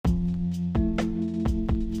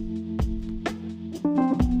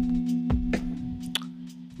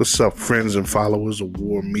What's up, friends and followers of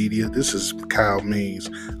War Media? This is Kyle Means.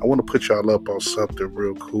 I want to put y'all up on something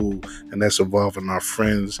real cool, and that's involving our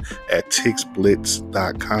friends at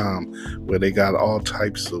TixBlitz.com, where they got all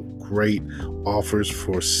types of great offers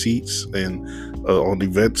for seats and on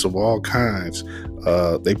events of all kinds.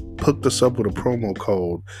 They hooked us up with a promo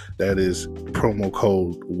code that is promo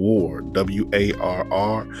code WARR,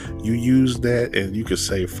 WARR. You use that and you can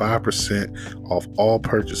save 5% off all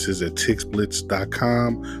purchases at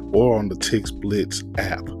TixBlitz.com or on the TixBlitz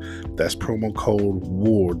app. That's promo code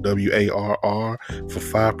WARR, WARR, for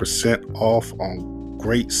 5% off on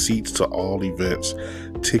great seats to all events.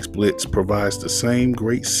 TixBlitz provides the same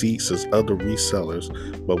great seats as other resellers,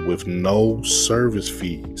 but with no service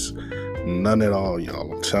fees. None at all,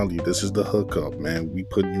 y'all. I'm telling you, this is the hookup, man. We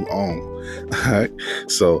putting you on. All right.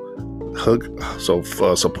 So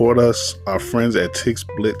support us, our friends at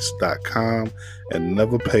TixBlitz.com, and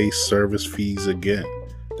never pay service fees again.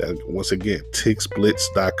 Once again,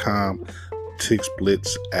 TixBlitz.com,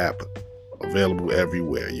 TixBlitz app, available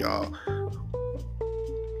everywhere, y'all.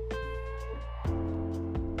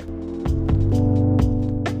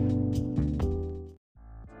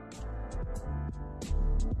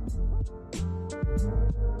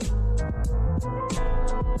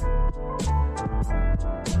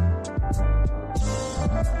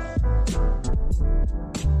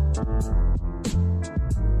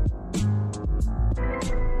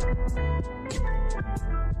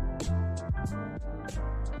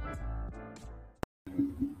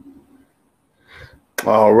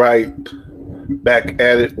 All right, back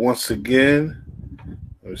at it once again.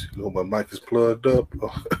 Let me see, my mic is plugged up.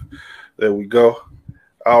 There we go.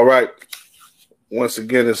 All right, once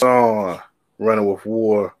again, it's on Running with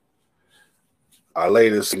War. Our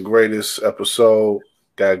latest and greatest episode.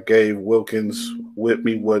 Got Gabe Wilkins with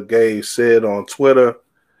me. What Gabe said on Twitter.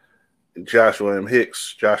 Joshua M.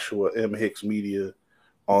 Hicks Media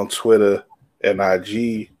on Twitter and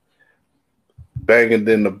IG. Banging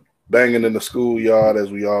in the schoolyard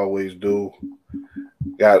as we always do.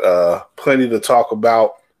 Got plenty to talk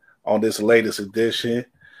about on this latest edition.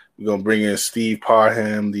 We're going to bring in Steve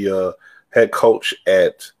Parham, the head coach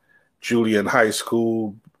at Julian High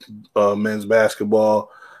School men's basketball,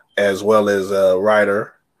 as well as a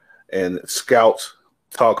writer and scout,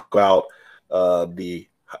 talk about the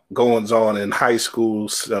goings-on in high school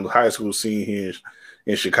scene here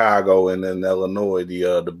in Chicago and in Illinois.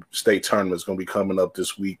 The state tournament is going to be coming up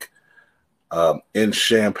this week. In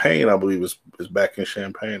Champaign, I believe is back in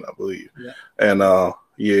Champaign, I believe. Yeah. And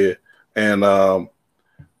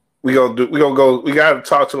we got to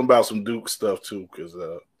talk to them about some Duke stuff too, because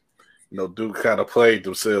Duke kind of played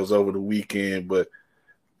themselves over the weekend, but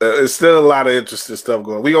it's still a lot of interesting stuff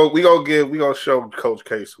going. We gonna show Coach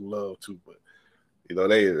K some love too, but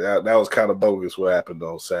that was kind of bogus what happened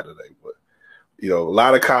on Saturday, but a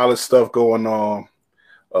lot of college stuff going on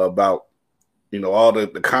about. All the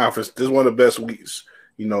conference. This is one of the best weeks,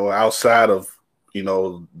 outside of,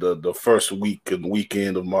 the first week and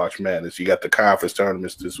weekend of March Madness. You got the conference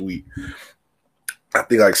tournaments this week. I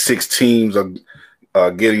think like 6 teams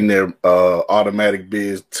are getting their automatic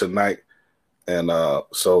bids tonight. And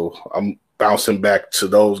so I'm bouncing back to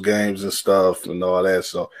those games and stuff and all that.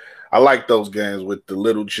 So I like those games with the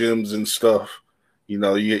little gyms and stuff. You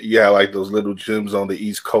have like those little gyms on the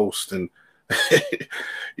East Coast and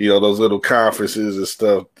those little conferences and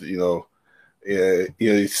stuff, the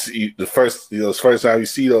first time you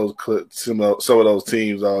see those clips, some of those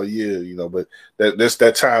teams all year, but that's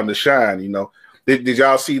that time to shine, Did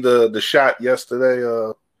y'all see the shot yesterday?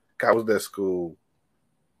 God, was that school?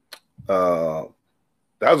 That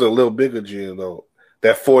was a little bigger gym, though.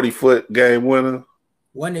 That 40-foot game winner.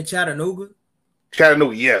 Wasn't it Chattanooga?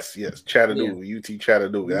 Chattanooga, yes. Chattanooga, yeah. UT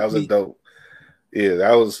Chattanooga. That was a dope. Yeah,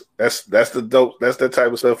 that's the dope. That's the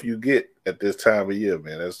type of stuff you get at this time of year,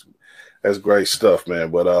 man. That's great stuff,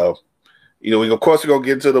 man. But of course we're gonna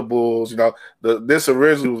get into the Bulls. This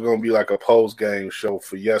originally was gonna be like a post game show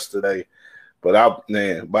for yesterday, but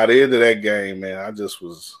by the end of that game, man, I just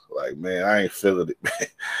was like, man, I ain't feeling it, man.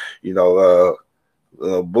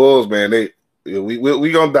 Bulls, man,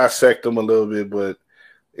 we gonna dissect them a little bit, but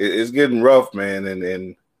it's getting rough, man,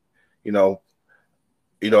 and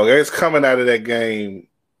it's coming out of that game,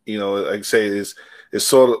 like I say, it's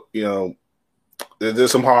sort of,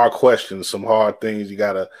 there's some hard questions, some hard things you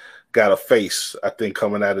gotta face, I think,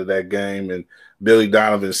 coming out of that game. And Billy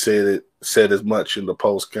Donovan said as much in the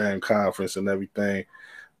post-game conference and everything.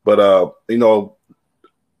 But,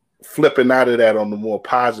 flipping out of that on the more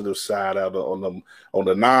positive side, on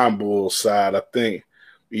the non-Bulls side, I think,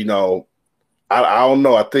 I don't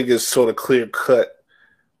know. I think it's sort of clear-cut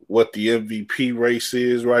what the MVP race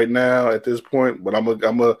is right now at this point, but we're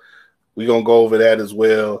gonna go over that as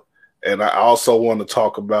well. And I also want to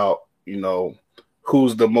talk about,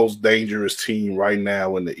 who's the most dangerous team right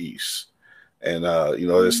now in the East. And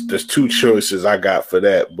there's two choices I got for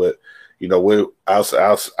that, but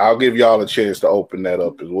I'll give y'all a chance to open that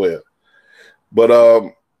up as well.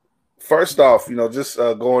 But first off, just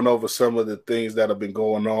going over some of the things that have been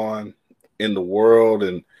going on in the world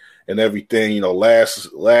and everything.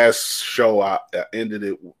 Last show I ended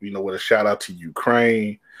it, with a shout out to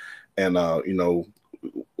Ukraine, and I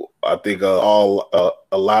think a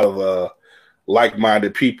lot of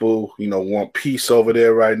like-minded people, want peace over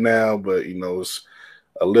there right now, but it's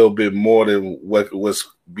a little bit more than what was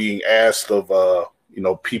being asked of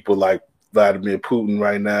people like Vladimir Putin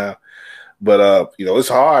right now. But it's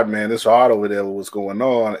hard, man. It's hard over there with what's going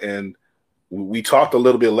on. And we talked a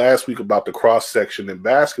little bit last week about the cross section in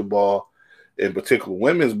basketball, in particular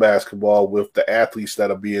women's basketball, with the athletes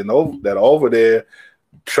that are over there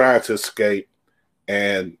trying to escape.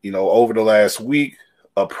 And over the last week,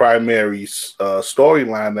 a primary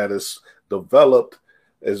storyline that is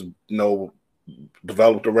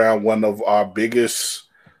developed around one of our biggest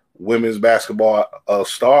women's basketball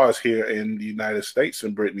stars here in the United States,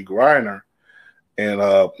 in Brittney Griner.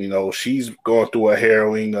 And she's going through a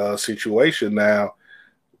harrowing situation now.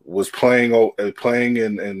 Was playing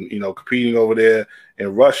and competing over there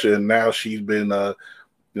in Russia, and now she's been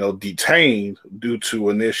detained due to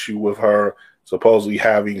an issue with her supposedly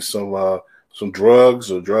having some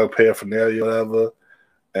drugs or drug paraphernalia, whatever.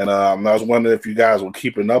 And I was wondering if you guys were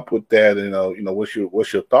keeping up with that, and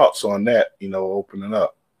what's your thoughts on that? Opening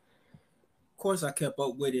up. Of course, I kept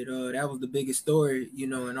up with it. That was the biggest story,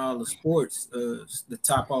 in all the sports. The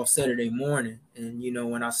top off Saturday morning, and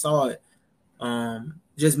when I saw it,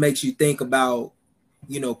 just makes you think about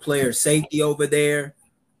player safety over there,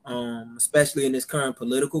 especially in this current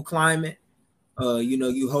political climate.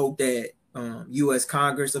 You hope that U.S.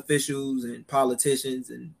 Congress officials and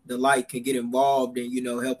politicians and the like can get involved in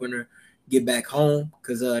helping her get back home,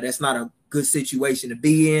 because that's not a good situation to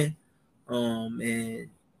be in. And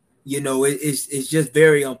it's just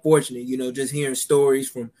very unfortunate, just hearing stories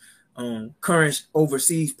from current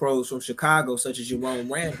overseas pros from Chicago, such as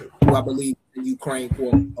Jerome Randall, who I believe in Ukraine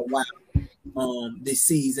for a while this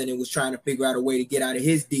season and was trying to figure out a way to get out of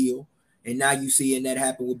his deal. And now you seeing that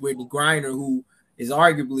happen with Brittney Griner, who is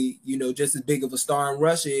arguably, just as big of a star in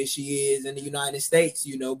Russia as she is in the United States,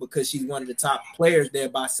 because she's one of the top players there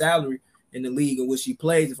by salary in the league in which she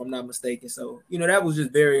plays, if I'm not mistaken. So, that was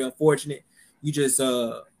just very unfortunate. You just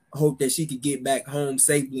hope that she could get back home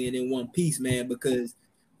safely and in one piece, man, because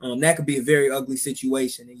that could be a very ugly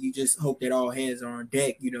situation. And you just hope that all hands are on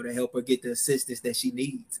deck, to help her get the assistance that she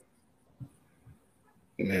needs.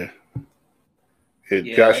 Yeah.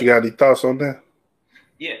 Hey, Josh, you got any thoughts on that?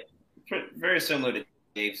 Yeah, very similar to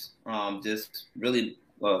Dave's. Just really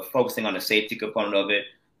focusing on the safety component of it.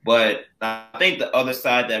 But I think the other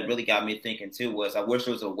side that really got me thinking too was I wish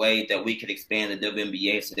there was a way that we could expand the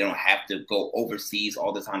WNBA so they don't have to go overseas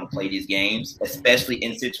all the time to play these games, especially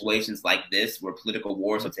in situations like this where political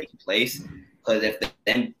wars are taking place. Because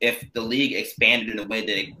if the league expanded in the way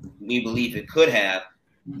that we believe it could have,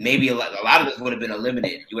 maybe a lot of this would have been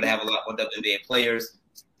eliminated. You would have a lot more WNBA players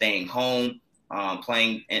staying home,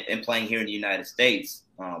 playing here in the United States.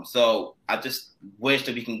 So I just wish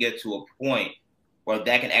that we can get to a point where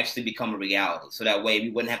that can actually become a reality. So that way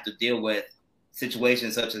we wouldn't have to deal with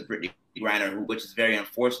situations such as Brittney Griner, which is very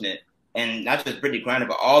unfortunate. And not just Brittney Griner,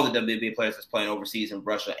 but all the WNBA players that's playing overseas in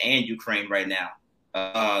Russia and Ukraine right now,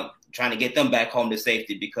 trying to get them back home to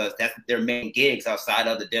safety, because that's their main gigs outside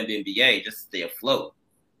of the WNBA, just to stay afloat.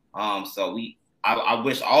 So I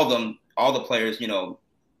wish all the players,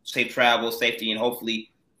 safe travel, safety, and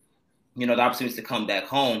hopefully, the opportunities to come back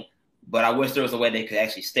home. But I wish there was a way they could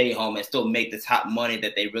actually stay home and still make the top money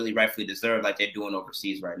that they really rightfully deserve, like they're doing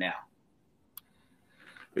overseas right now.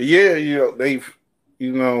 Yeah, they've,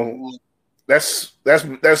 that's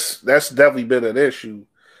definitely been an issue.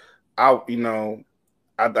 I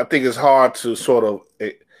think it's hard to sort of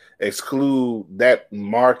exclude that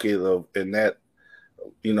market and that,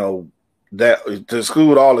 that to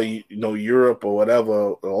exclude all of Europe or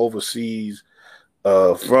whatever overseas.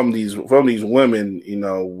 From these women,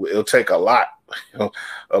 it'll take a lot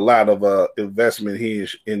of investment here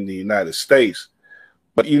in the United States.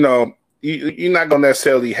 But you're not gonna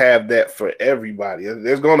necessarily have that for everybody.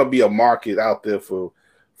 There's gonna be a market out there for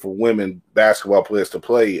women basketball players to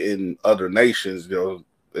play in other nations.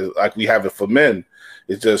 Like we have it for men.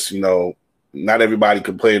 It's just not everybody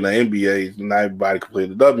can play in the NBA. Not everybody can play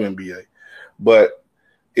in the WNBA. But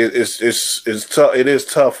it's tough. It is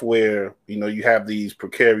tough where you have these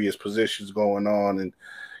precarious positions going on, and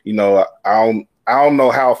I don't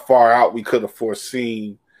know how far out we could have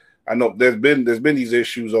foreseen. I know there's been these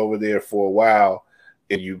issues over there for a while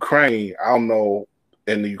in Ukraine. I don't know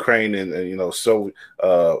in the Ukraine and so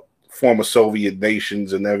former Soviet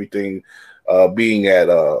nations and everything being at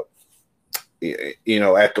at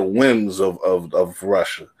the whims of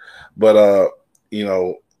Russia, but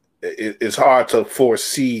it's hard to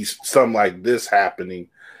foresee something like this happening,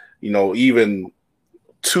 even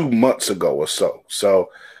 2 months ago or so.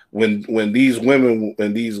 So when these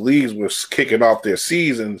leagues were kicking off their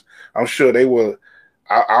seasons, I'm sure they were.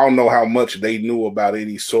 I don't know how much they knew about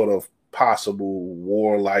any sort of possible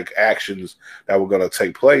warlike actions that were going to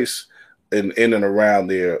take place in and around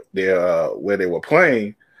their where they were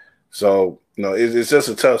playing. So it's just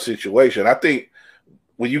a tough situation. I think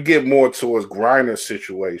when you get more towards Griner's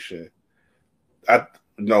situation,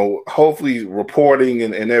 hopefully reporting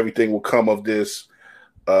and everything will come of this,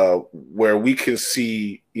 where we can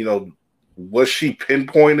see, was she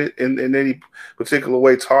pinpointed in any particular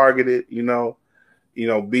way, targeted?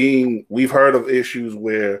 We've heard of issues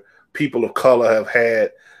where people of color have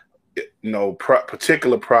had,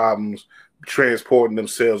 particular problems transporting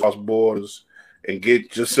themselves across borders and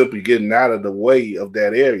simply getting out of the way of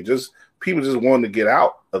that area. People just wanting to get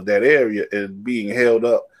out of that area and being held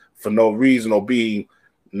up for no reason or being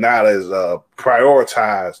not as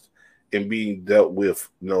prioritized and being dealt with,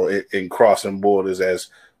 in crossing borders as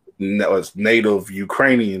native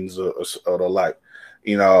Ukrainians or the like,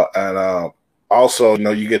 and also,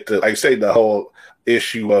 you get the, like I say, the whole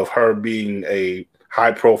issue of her being a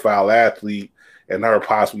high profile athlete and her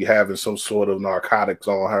possibly having some sort of narcotics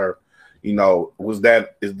on her. Was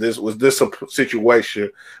this a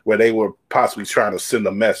situation where they were possibly trying to send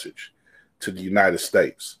a message to the United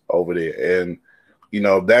States over there? And,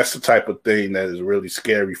 that's the type of thing that is really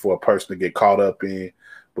scary for a person to get caught up in,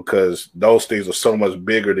 because those things are so much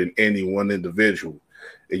bigger than any one individual.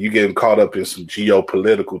 And you getting caught up in some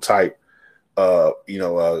geopolitical type,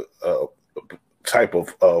 type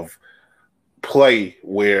of play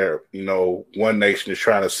where, one nation is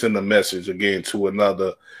trying to send a message again to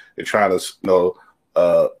another and trying to,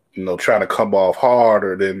 trying to come off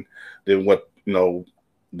harder than what,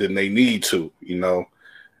 than they need to,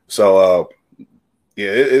 So,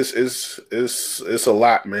 it's a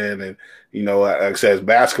lot, man. And, like I said, as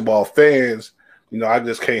basketball fans, I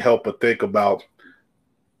just can't help but think about,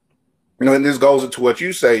 and this goes into what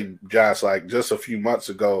you say, Josh, like just a few months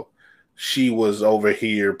ago, she was over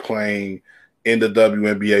here playing in the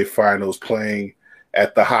WNBA finals, playing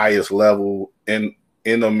at the highest level in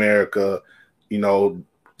America,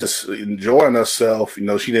 just enjoying herself.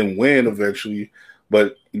 She didn't win eventually,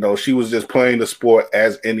 but, she was just playing the sport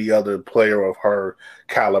as any other player of her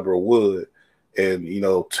caliber would. And,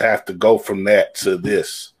 to have to go from that to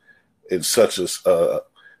this in such a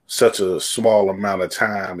small amount of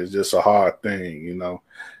time is just a hard thing,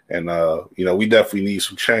 And, we definitely need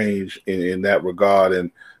some change in that regard,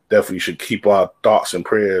 and definitely should keep our thoughts and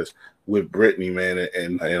prayers with Brittany, man,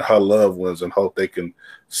 and her loved ones, and hope they can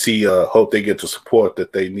hope they get the support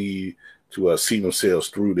that they need to see themselves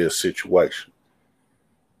through this situation.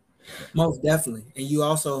 Most definitely. And you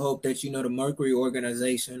also hope that, the Mercury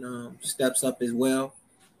organization steps up as well.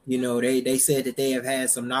 They said that they have had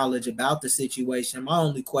some knowledge about the situation. My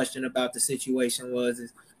only question about the situation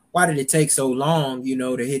is why did it take so long,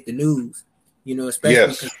 to hit the news?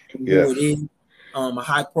 Especially because it is a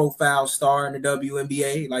high profile star in the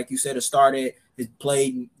WNBA. Like you said, a star that has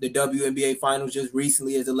played the WNBA finals just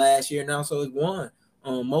recently as the last year, and also has won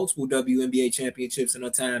multiple WNBA championships in her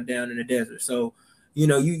time down in the desert. So, you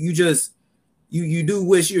do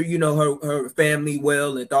wish her family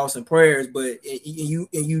well and thoughts and prayers, but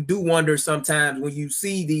you do wonder sometimes when you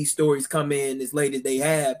see these stories come in as late as they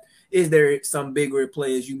have, is there some bigger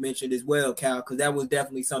play, as you mentioned as well, Cal? Because that was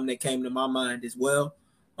definitely something that came to my mind as well.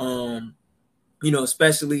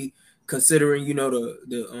 Especially considering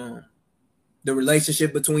the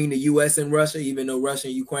relationship between the U.S. and Russia, even though Russia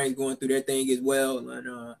and Ukraine is going through their thing as well,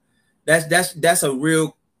 and that's a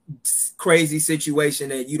real crazy situation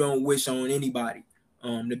that you don't wish on anybody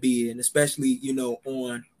to be in, especially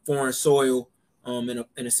on foreign soil in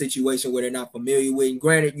a situation where they're not familiar with. And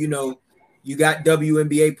granted, you got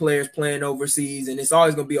WNBA players playing overseas, and it's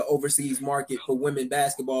always going to be an overseas market for women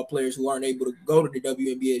basketball players who aren't able to go to the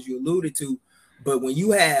WNBA, as you alluded to. But when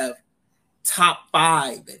you have top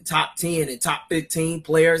 5 and top 10 and top 15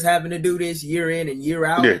 players having to do this year in and year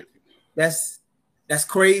out, that's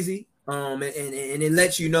crazy. And it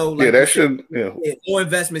lets you know, like, more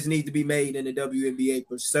investments need to be made in the WNBA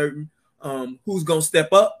for certain. Who's gonna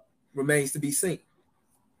step up remains to be seen.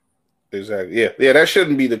 Exactly. Yeah. That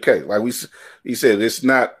shouldn't be the case. Like he said, it's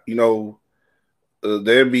not. The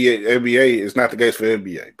NBA is not the case for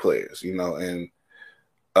NBA players. And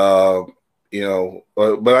but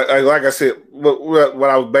like I said, what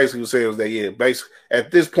I was basically saying was that basically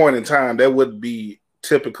at this point in time, there would be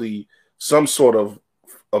typically some sort of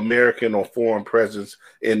American or foreign presence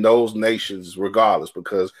in those nations, regardless,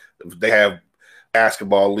 because if they have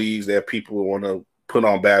basketball leagues, there are people who want to put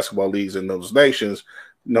on basketball leagues in those nations.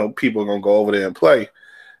 People are gonna go over there and play.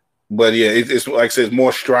 But it's like I said, it's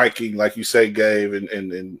more striking, like you say, Gabe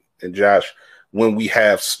and Josh, when we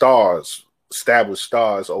have established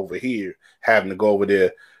stars over here having to go over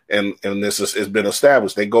there, and this has been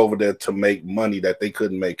established. They go over there to make money that they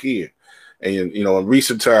couldn't make here. And in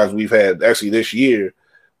recent times, we've had actually this year,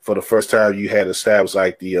 for the first time, you had established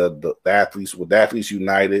like the athletes with Athletes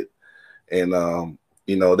United, and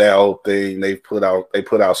that whole thing. They put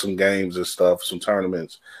out some games and stuff, some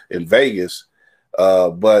tournaments in Vegas,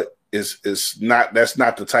 but that's not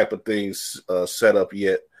the type of things set up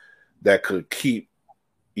yet that could keep,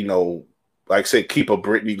 like I said, keep a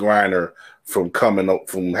Brittany Griner from coming up,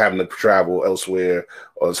 from having to travel elsewhere,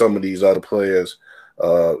 or some of these other players,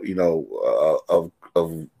 the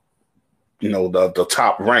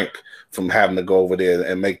top rank, from having to go over there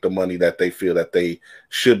and make the money that they feel that they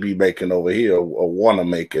should be making over here, or want to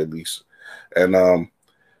make at least. And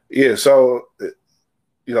so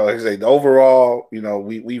like I say, overall,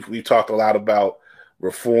 we've talked a lot about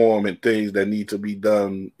reform and things that need to be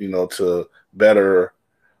done, to better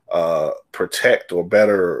protect, or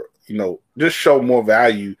better, just show more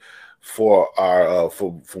value for our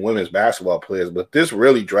for women's basketball players. But this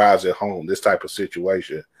really drives it home, this type of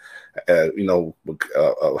situation, how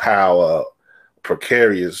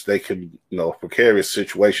precarious they can, precarious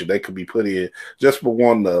situation they could be put in just for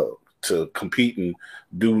one to compete and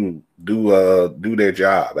do their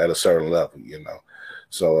job at a certain level,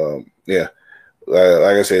 So like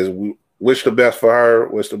I said, we wish the best for her.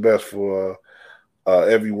 Wish the best for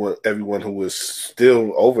everyone who is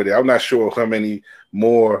still over there. I'm not sure how many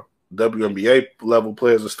more WNBA level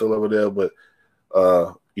players are still over there, but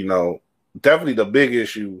definitely the big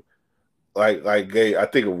issue, like Gay, I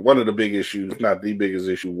think one of the big issues, if not the biggest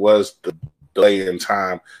issue, was the delay in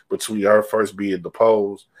time between her first being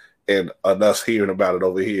deposed and us hearing about it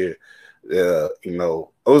over here. It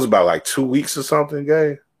was about like 2 weeks or something,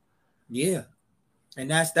 Gay. Yeah. And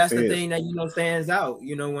that's the thing that stands out.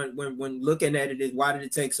 When looking at it, is why did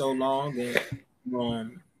it take so long? And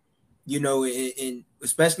and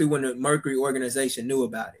especially when the Mercury organization knew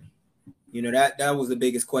about it. That was the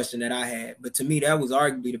biggest question that I had. But to me, that was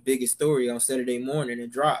arguably the biggest story on Saturday morning and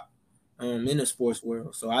dropped in the sports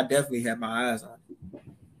world. So I definitely have my eyes on it.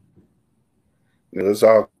 Let's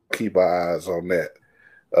all keep our eyes on that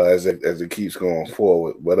as it keeps going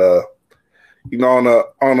forward. But on a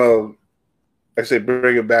like I said,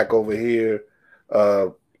 bring it back over here.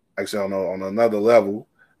 Like I said, on another level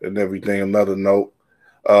and everything, another note.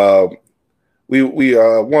 We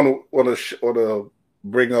want to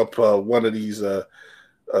bring up one of these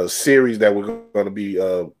series that we're going to be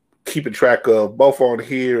keeping track of, both on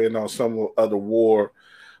here and on some other war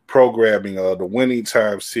programming. The Winning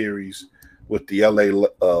Time series with the LA,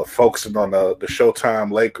 focusing on the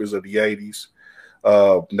Showtime Lakers of the 80s.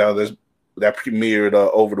 Now that premiered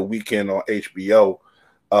over the weekend on HBO.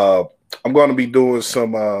 I'm going to be doing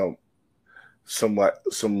some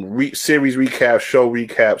series recaps, show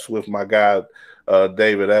recaps with my guy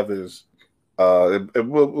David Evans.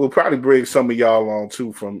 We'll probably bring some of y'all on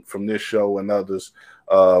too from this show and others.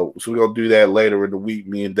 So we're gonna do that later in the week.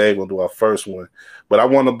 Me and Dave will do our first one. But I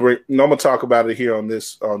want to bring. I'm gonna talk about it here on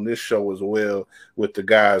this show as well with the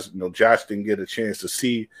guys. Josh didn't get a chance to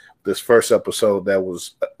see this first episode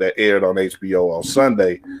that aired on HBO on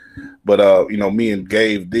Sunday, but me and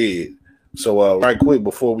Gabe did. So right quick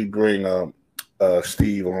before we bring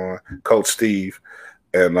Steve on, Coach Steve,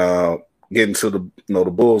 and get into the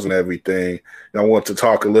Bulls and everything, I want to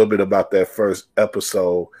talk a little bit about that first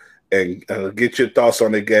episode and get your thoughts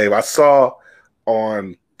on the game. I saw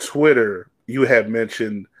on Twitter you had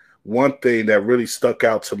mentioned one thing that really stuck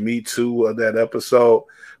out to me too of that episode.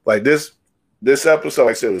 Like this episode,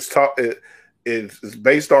 like I said, it's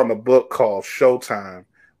based on a book called Showtime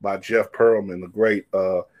by Jeff Pearlman, a great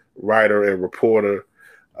writer and reporter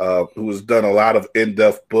who has done a lot of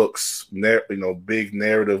in-depth books, big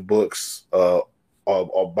narrative books or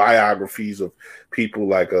biographies of people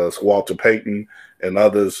like Walter Payton and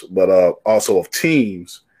others, but also of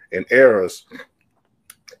teams and eras.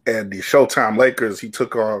 And the Showtime Lakers, he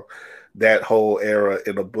took on that whole era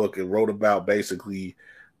in a book and wrote about basically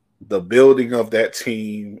the building of that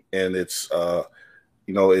team and its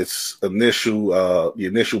its initial the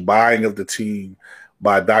initial buying of the team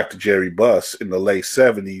by Dr. Jerry Buss in the late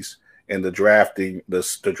 70s, and the drafting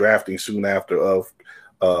soon after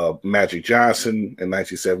of Magic Johnson in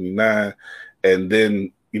 1979, and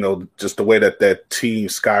then just the way that team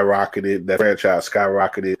skyrocketed, that franchise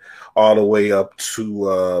skyrocketed all the way up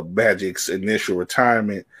to Magic's initial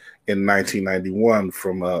retirement in 1991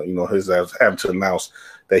 from his having to announce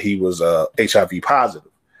that he was HIV positive.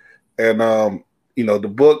 And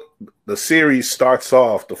the series starts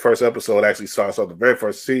off, the first episode actually starts off, the very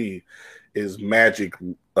first scene is Magic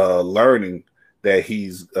learning that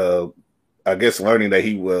he's learning that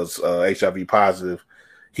he was HIV positive.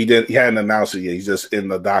 He hadn't announced it yet. He's just in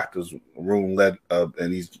the doctor's room,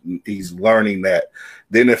 and he's learning that.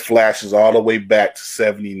 Then it flashes all the way back to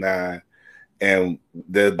 79, and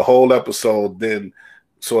the whole episode then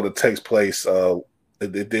sort of takes place.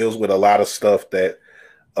 It deals with a lot of stuff that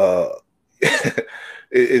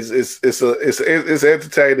it's an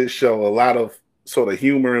entertaining show. A lot of sort of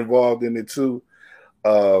humor involved in it too.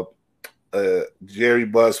 Jerry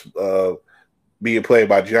Buss being played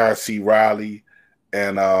by John C. Reilly,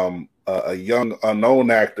 and a young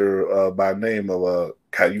unknown actor by name of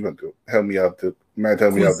God, you want to help me out? This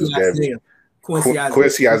guy.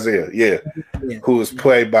 Quincy Isaiah, yeah, who was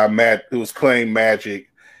played by who was playing Magic,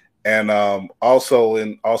 and also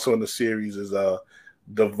in the series is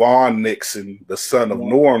Devon Nixon, the son of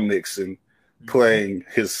Norm Nixon, playing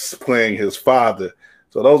his father.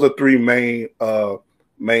 So those are three main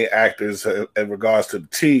actors in regards to the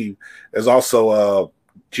team. There's also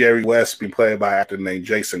Jerry West being played by an actor named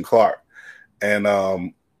Jason Clarke, and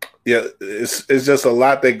it's just a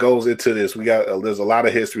lot that goes into this. There's a lot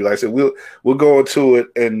of history. Like I said, we'll go into it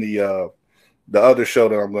in the other show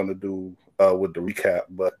that I'm going to do with the recap.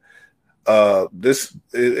 But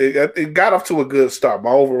it got off to a good start.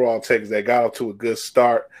 My overall take is that it got off to a good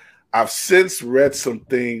start. I've since read some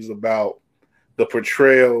things about the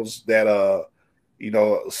portrayals that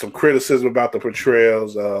some criticism about the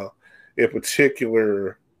portrayals. In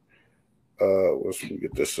particular, let's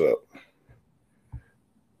get this up.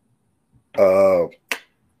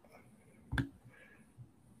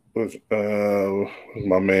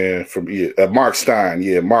 My man from Mark Stein.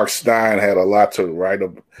 Yeah, Mark Stein had a lot to write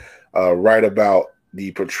about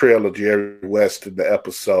the portrayal of Jerry West in the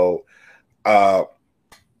episode. But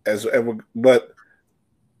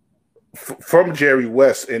from Jerry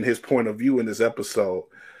West and his point of view in this episode,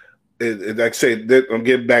 like I say, I'm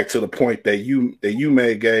getting back to the point that you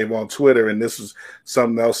gave on Twitter, and this is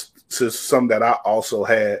something else, something that I also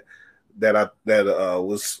had that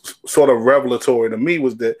was sort of revelatory to me,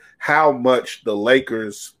 was that how much the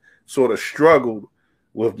Lakers sort of struggled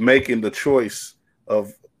with making the choice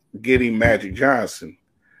of getting Magic Johnson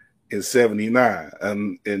in '79,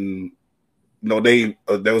 and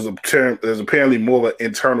there's apparently more of an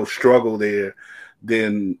internal struggle there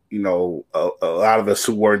than a lot of us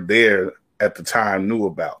who weren't there at the time knew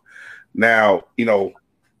about. Now,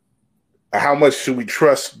 how much should we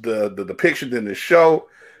trust the depiction in the show?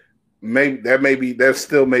 Maybe that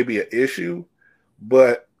still may be an issue,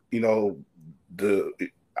 but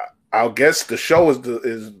I guess the show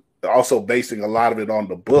is also basing a lot of it on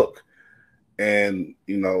the book, and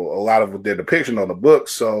a lot of their depiction on the book.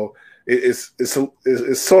 So it's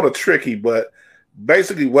sort of tricky, but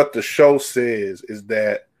basically what the show says is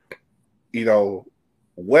that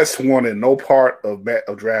West wanted no part of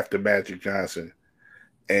drafting Magic Johnson,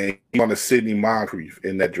 and he wanted Sidney Moncrief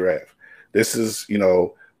in that draft. This is an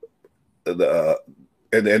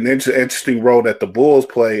interesting role that the Bulls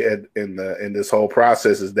play in this whole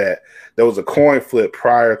process is that there was a coin flip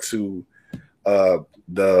prior to the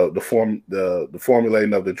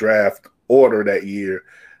formulating of the draft order that year,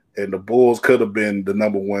 and the Bulls could have been the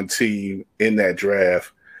number one team in that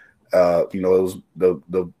draft. It was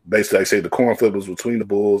basically, like I say, the coin flip was between the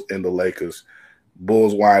Bulls and the Lakers.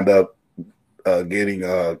 Bulls wind up getting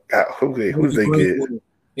who did they get?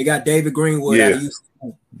 They got David Greenwood out of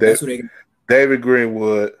Houston. That's who they got. David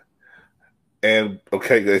Greenwood, and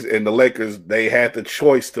the Lakers, they had the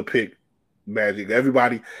choice to pick Magic.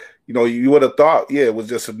 Everybody, you would have thought, it was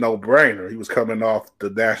just a no-brainer. He was coming off the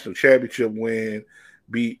national championship win,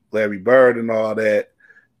 beat Larry Bird and all that.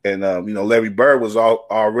 And, Larry Bird was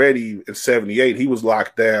already in 78. He was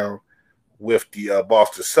locked down with the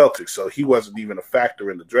Boston Celtics, so he wasn't even a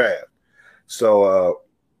factor in the draft. So,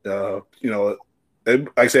 like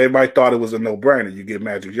I said, everybody thought it was a no-brainer. You get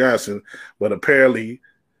Magic Johnson, but apparently,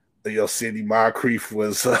 Sidney Moncrief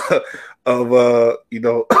was was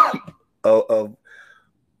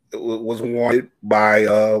wanted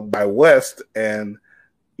by West, and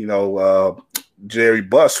Jerry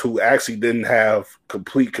Buss, who actually didn't have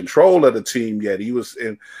complete control of the team yet. He was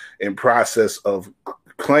in process of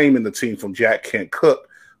claiming the team from Jack Kent Cooke,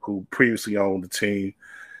 who previously owned the team.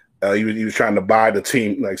 He was trying to buy the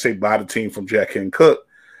team, buy the team from Jack Kent Cooke.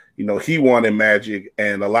 He wanted Magic,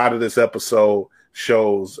 and a lot of this episode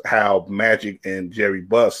shows how Magic and Jerry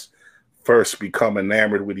Buss first become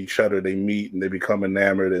enamored with each other. They meet and they become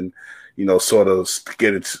enamored, and sort of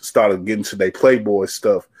started getting to their Playboy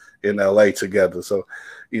stuff in LA together. So,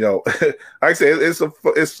 like I say,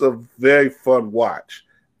 it's a very fun watch.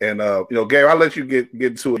 And Gary, I'll let you get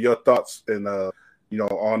into your thoughts and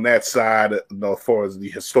on that side, as far as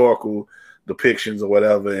the historical depictions or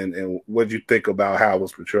whatever, and what you think about how it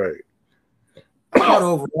was portrayed. I thought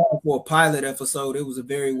overall for a pilot episode, it was a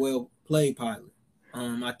very well played pilot.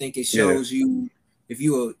 I think it shows you, if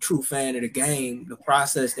you're a true fan of the game, the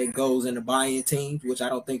process that goes into buying teams, which I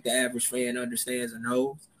don't think the average fan understands or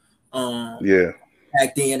knows.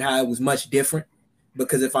 Back then, how it was much different,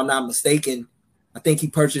 because if I'm not mistaken, I think he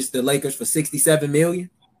purchased the Lakers for $67 million,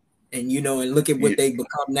 and and look at what they've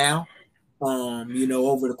become now.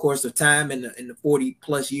 Over the course of time in the 40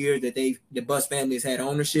 plus years that the Buss family has had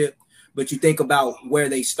ownership. But you think about where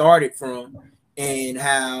they started from and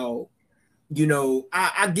how,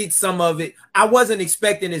 I get some of it. I wasn't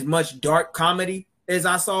expecting as much dark comedy as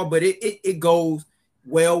I saw, but it goes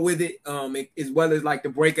well with it, as well as like the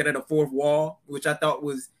breaking of the fourth wall, which I thought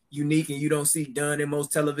was unique and you don't see done in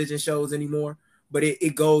most television shows anymore. But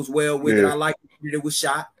it goes well with it. I like that it was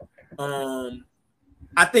shot.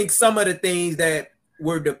 I think some of the things that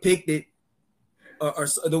were depicted, or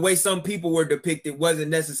the way some people were depicted,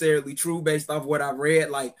 wasn't necessarily true based off what I've read.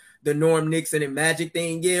 Like the Norm Nixon and Magic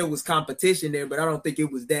thing, it was competition there, but I don't think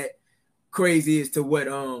it was that crazy as to what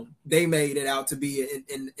they made it out to be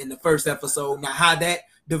in the first episode. Now, how that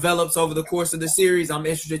develops over the course of the series, I'm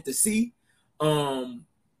interested to see.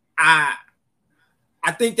 I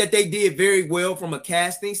think that they did very well from a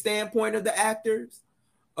casting standpoint of the actors.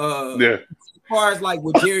 As far as like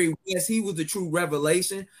with Jerry West, he was a true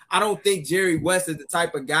revelation. I don't think Jerry West is the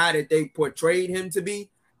type of guy that they portrayed him to be.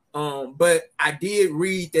 But I did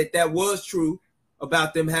read that was true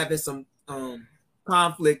about them having some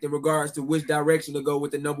conflict in regards to which direction to go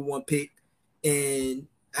with the number one pick, and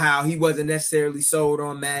how he wasn't necessarily sold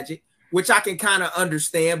on Magic, which I can kind of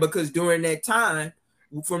understand, because during that time,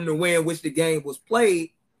 from the way in which the game was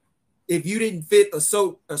played, if you didn't fit a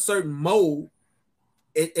certain mold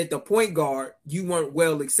at the point guard, you weren't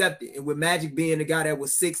well accepted. And with Magic being the guy that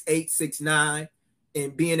was 6'8", 6'9",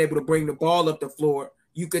 and being able to bring the ball up the floor,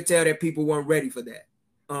 you could tell that people weren't ready for that.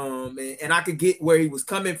 And I could get where he was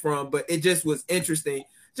coming from, but it just was interesting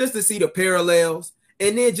just to see the parallels,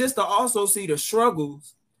 and then just to also see the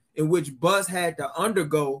struggles in which Buss had to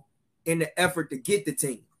undergo in the effort to get the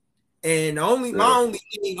team. And my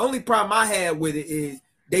only problem I had with it is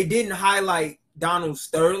they didn't highlight Donald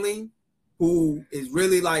Sterling, who is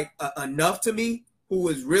really like enough to me, who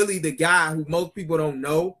is really the guy who most people don't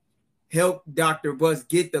know helped Dr. Buss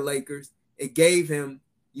get the Lakers. It gave him,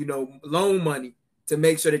 loan money to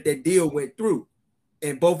make sure that deal went through.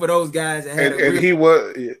 And both of those guys had he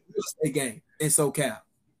was a game in SoCal.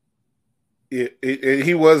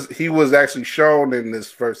 He was actually shown in this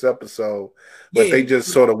first episode, but they just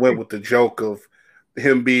sort of went with the joke of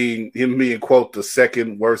him being quote the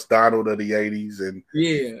second worst Donald of the 80s, and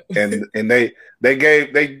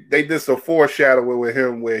they did some foreshadowing with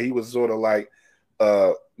him where he was sort of like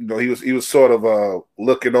he was sort of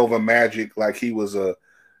looking over Magic like he was a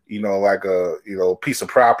piece of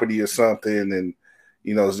property or something, and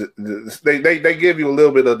they give you a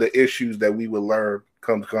little bit of the issues that we would learn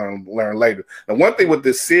later. And one thing with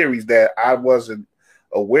this series that I wasn't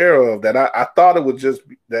aware of, that I thought it was just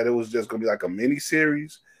going to be like a mini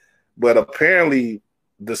series, but apparently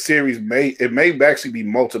the series may actually be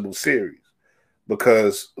multiple series,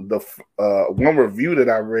 because the one review that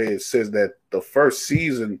I read says that the first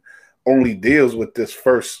season only deals with the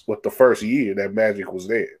first year that Magic was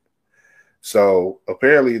there. So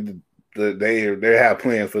apparently they have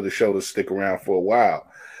plans for the show to stick around for a while.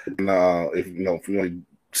 And if you only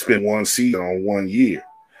spend one season on 1 year.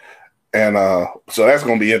 And so that's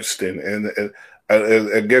going to be interesting, and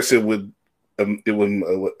I guess it would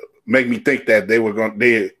make me think that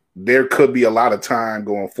there could be a lot of time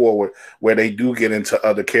going forward where they do get into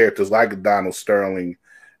other characters like Donald Sterling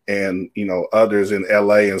and others in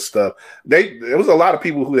LA and stuff. There was a lot of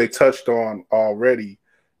people who they touched on already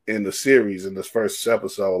in the series in this first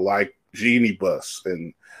episode, like Jeanie Buss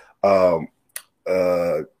and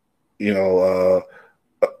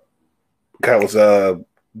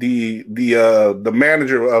the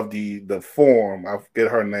manager of the forum, I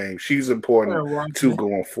forget her name. She's important too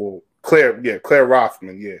going forward. Claire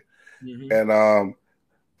Rothman, yeah. Mm-hmm. And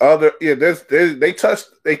they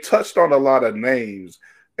touched on a lot of names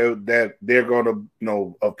that they're gonna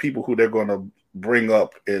of people who they're gonna bring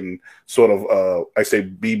up and sort of I say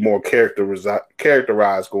be more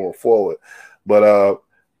characterized going forward. But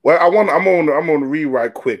I'm gonna read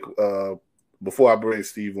right quick before I bring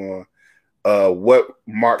Steve on. What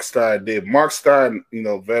Mark Stein did. Mark Stein,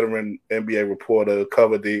 veteran NBA reporter,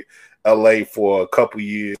 covered the LA for a couple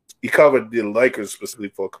years. He covered the Lakers specifically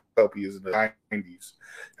for a couple years in the 90s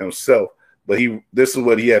himself. But this is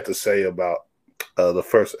what he had to say about the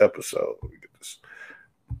first episode. Let me get this.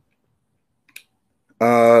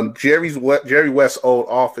 Jerry West's old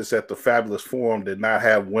office at the Fabulous Forum did not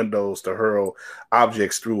have windows to hurl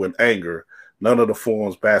objects through in anger. None of the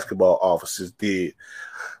Forum's basketball offices did.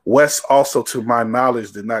 West also, to my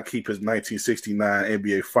knowledge, did not keep his 1969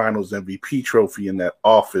 NBA Finals MVP trophy in that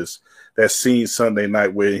office. That scene Sunday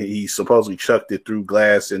night where he supposedly chucked it through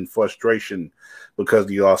glass in frustration because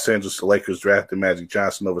the Los Angeles Lakers drafted Magic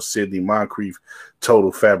Johnson over Sidney Moncrief,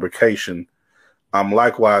 total fabrication. I'm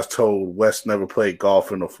likewise told West never played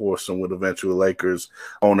golf in a foursome with eventual Lakers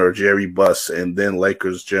owner Jerry Buss and then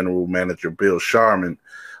Lakers general manager Bill Sharman.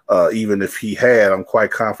 Even if he had, I'm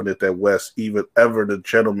quite confident that West, even ever the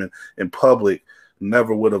gentleman in public,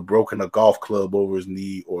 never would have broken a golf club over his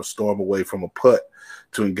knee or stormed away from a putt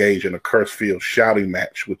to engage in a curse-filled shouting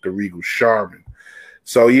match with the regal Sharman.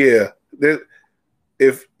 So, yeah,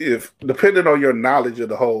 if depending on your knowledge of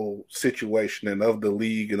the whole situation and of the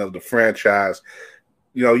league and of the franchise,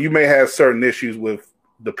 you may have certain issues with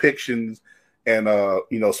depictions and,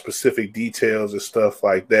 specific details and stuff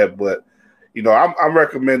like that, but I'm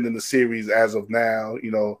recommending the series as of now,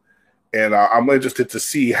 and I'm interested to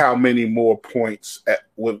see how many more points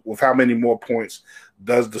with how many more points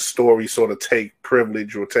does the story sort of take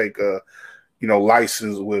privilege or take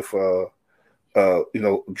license with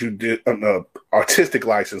artistic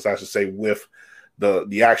license, I should say, with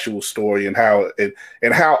the actual story and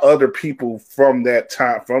how other people from that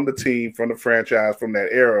time, from the team, from the franchise, from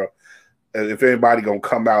that era, if anybody gonna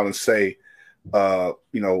come out and say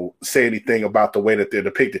anything about the way that they're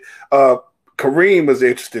depicted. Kareem was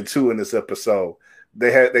interested too in this episode.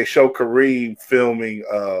 They show Kareem filming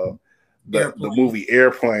the movie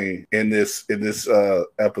Airplane in this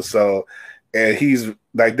episode, and he's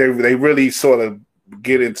like they really sort of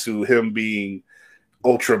get into him being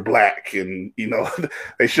ultra black, and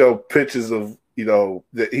they show pictures of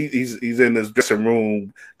that he's in this dressing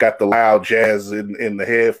room, got the loud jazz in the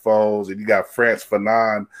headphones, and you got Frantz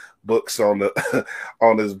Fanon books on the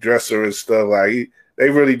on his dresser and stuff. Like they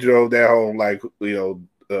really drove that home, like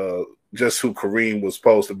just who Kareem was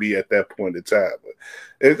supposed to be at that point in time. But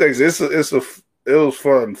it was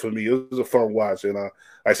fun for me. It was a fun watch, and like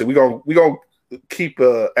I said, we gonna keep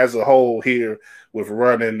as a whole here with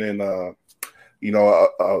running and a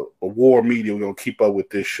war media. We're gonna keep up with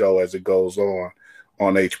this show as it goes on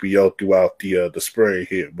HBO throughout the spring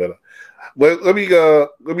here, but. But let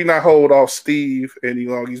me not hold off Steve any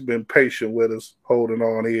longer. He's been patient with us, holding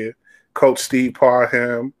on here. Coach Steve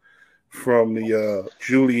Parham from the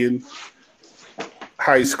Julian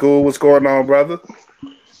High School. What's going on, brother?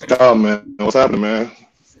 Oh man, what's happening, man?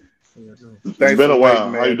 It's been a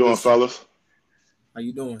while. How you doing, fellas? How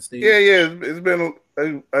you doing, Steve? Yeah. It's been.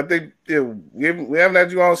 I think we haven't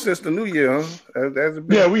had you on since the new year, huh?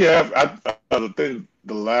 Yeah, we have. I think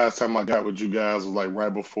the last time I got with you guys was like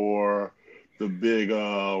right before the big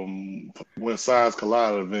when Sides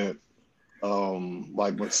Collide event.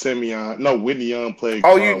 Like when Whitney Young played.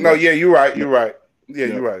 Oh, you're right. You're right. Yeah,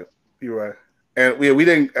 you're right. And we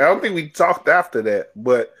didn't. I don't think we talked after that,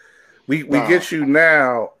 but we get you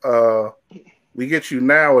now. We get you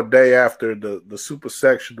now a day after the Super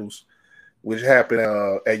Sectionals, which happened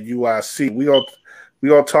at UIC. We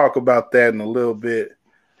gonna talk about that in a little bit,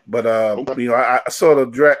 but I sort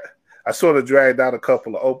of dragged out a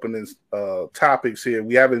couple of opening topics here.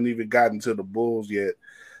 We haven't even gotten to the Bulls yet.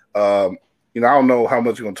 I don't know how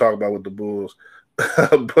much you're gonna talk about with the Bulls,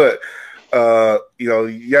 but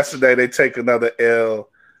yesterday they take another L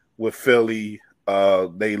with Philly.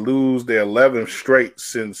 They lose their 11th straight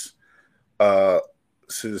since Joel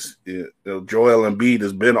Embiid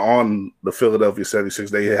has been on the Philadelphia 76ers.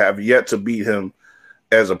 They have yet to beat him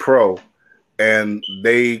as a pro, and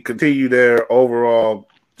they continue their overall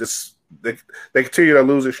they continue their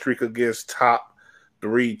losing streak against top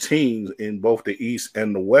three teams in both the East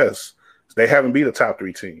and the West. They haven't beat a top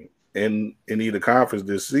three team in either conference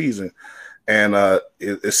this season, and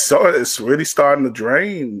it's really starting to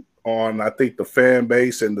drain on, I think, the fan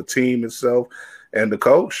base and the team itself and the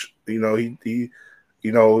coach. Coach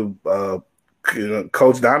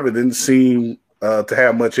Donovan didn't seem to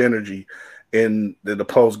have much energy in the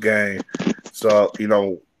post game. So,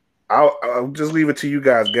 I'll just leave it to you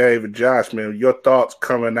guys, Gabe and Josh, man. Your thoughts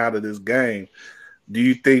coming out of this game. Do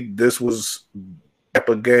you think this was the type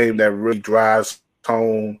of game that really drives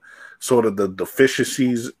home sort of the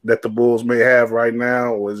deficiencies that the Bulls may have right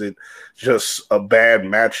now, or is it just a bad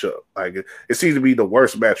matchup? Like it seems to be the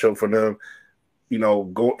worst matchup for them.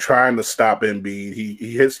 Trying to stop Embiid,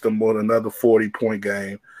 he hits them with another 40-point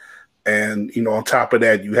game, and on top of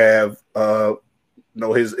that, you have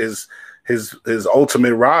his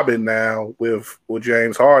ultimate Robin now with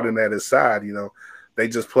James Harden at his side. They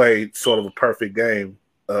just played sort of a perfect game.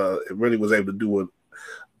 It really was able to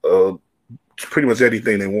do pretty much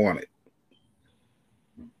anything they wanted.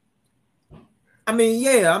 I mean,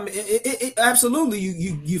 yeah, it absolutely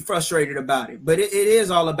you frustrated about it, but it is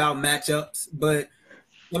all about matchups. But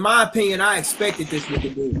in my opinion, I expected this with the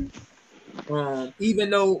Bulls. Even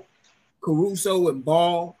though Caruso and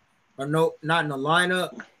Ball are not in the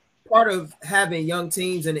lineup, part of having young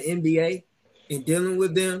teams in the NBA and dealing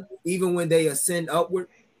with them, even when they ascend upward,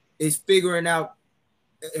 is them figuring out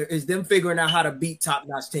how to beat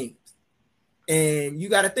top-notch teams. And you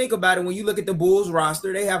got to think about it when you look at the Bulls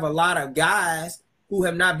roster, they have a lot of guys who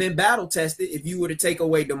have not been battle tested. If you were to take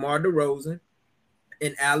away DeMar DeRozan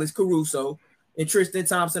and Alex Caruso and Tristan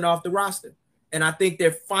Thompson off the roster. And I think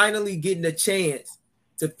they're finally getting a chance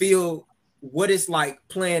to feel what it's like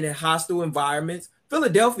playing in hostile environments.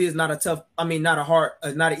 Philadelphia is not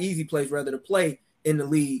an easy place rather to play in the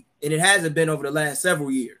league. And it hasn't been over the last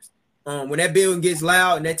several years. When that building gets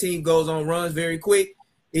loud and that team goes on runs very quick,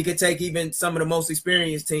 it could take even some of the most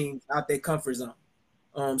experienced teams out their comfort zone.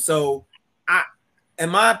 So, in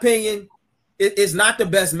my opinion, it's not the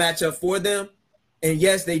best matchup for them. And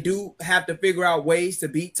yes, they do have to figure out ways to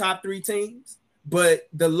beat top 3 teams. But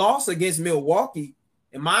the loss against Milwaukee,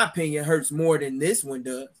 in my opinion, hurts more than this one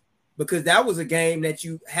does. Because that was a game that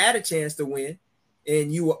you had a chance to win.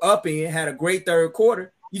 And you were up in, had a great third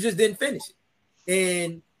quarter. You just didn't finish it.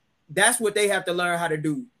 And that's what they have to learn how to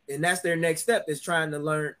do. And that's their next step, is trying to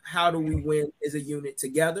learn how do we win as a unit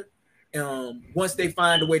together once they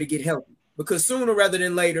find a way to get healthy. Because sooner rather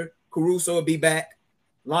than later, Caruso will be back,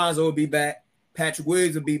 Lonzo will be back, Patrick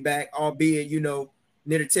Williams will be back, albeit,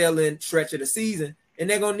 near the tail end stretch of the season. And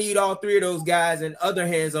they're going to need all 3 of those guys and other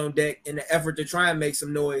hands on deck in the effort to try and make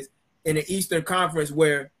some noise in the Eastern Conference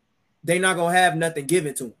where they're not going to have nothing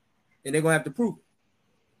given to them. And they're going to have to prove it.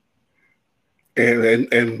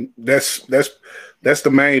 And that's the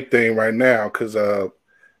main thing right now, because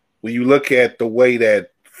when you look at the way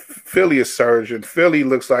that Philly is surging, Philly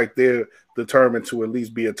looks like they're determined to at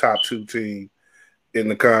least be a top 2 team in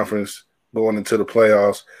the conference going into the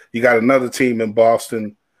playoffs. You got another team in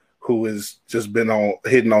Boston who has just been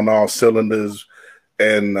hitting on all cylinders,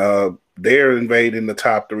 and they're invading the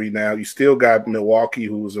top 3 now. You still got Milwaukee,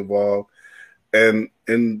 who was involved. And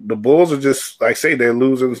the Bulls are just, like I say, they're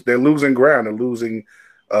losing ground. They're losing,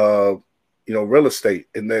 real estate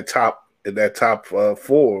in that top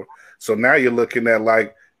 4. So now you're looking at,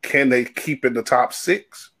 like, can they keep in the top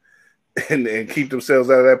 6 and keep themselves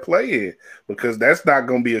out of that play-in? Because that's not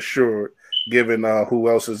going to be assured given who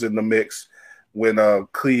else is in the mix when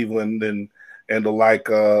Cleveland and the like,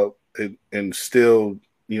 and still,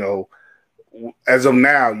 as of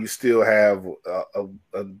now, you still have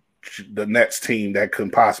the Nets team that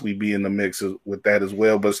could possibly be in the mix with that as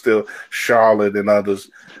well, but still Charlotte and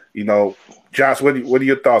others. Josh, what are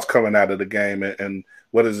your thoughts coming out of the game, and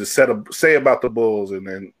what does it say about the Bulls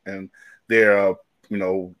and their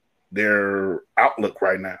their outlook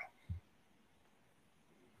right now?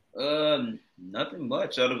 Nothing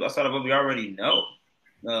much outside of what we already know.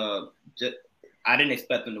 I didn't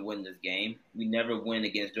expect them to win this game. We never win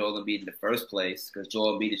against Joel Embiid in the first place because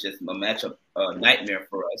Joel Embiid is just a matchup nightmare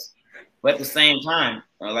for us. But at the same time,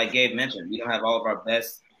 like Gabe mentioned, we don't have all of our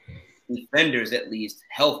best defenders at least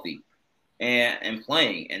healthy and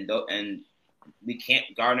playing, and we can't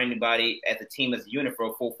guard anybody as a team as a unit for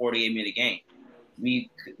a full 48-minute game.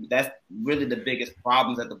 That's really the biggest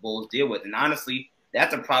problems that the Bulls deal with, and honestly,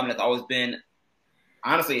 that's a problem that's always been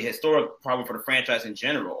honestly a historic problem for the franchise in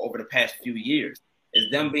general over the past few years, is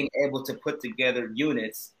them being able to put together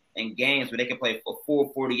units and games where they can play for full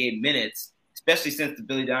 48 minutes, especially since the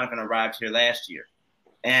Billy Donovan arrived here last year.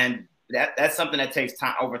 And that's something that takes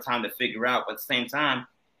time to figure out. But at the same time,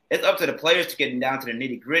 it's up to the players to get down to the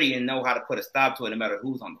nitty-gritty and know how to put a stop to it no matter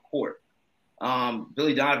who's on the court.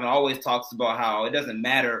 Billy Donovan always talks about how it doesn't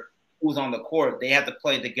matter who's on the court. They have to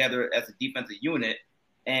play together as a defensive unit.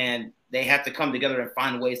 and they have to come together and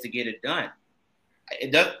find ways to get it done.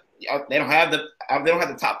 It does. They don't have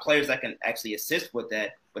the top players that can actually assist with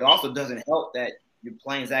that, but it also doesn't help that you're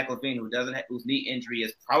playing Zach LaVine, whose knee injury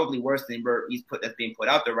is probably worse than that's being put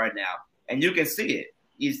out there right now, and you can see it.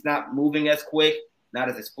 He's not moving as quick, not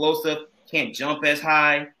as explosive, can't jump as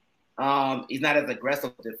high. He's not as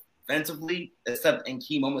aggressive defensively, except in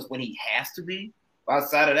key moments when he has to be. But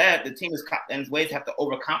outside of that, the team and ways have to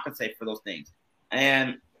overcompensate for those things.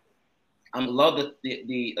 And I love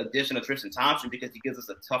the addition of Tristan Thompson because he gives us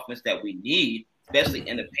the toughness that we need, especially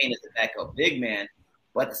in the paint as a backup big man.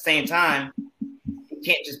 But at the same time, it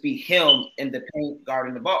can't just be him in the paint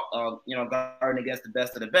guarding the ball, guarding against the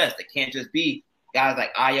best of the best. It can't just be guys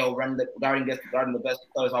like Ayo guarding the best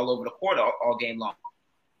players all over the court all game long.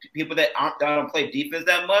 People that don't play defense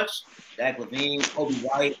that much, Zach LaVine, Kobe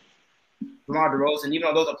White, DeMar DeRozan, even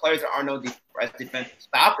though those are players that aren't no defensive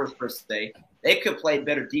stoppers per se, they could play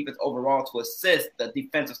better defense overall to assist the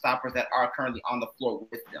defensive stoppers that are currently on the floor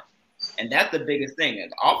with them. And that's the biggest thing.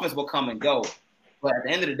 And the offense will come and go. But at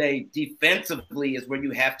the end of the day, defensively is where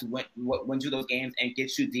you have to win to those games and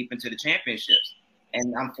get you deep into the championships.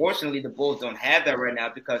 And unfortunately, the Bulls don't have that right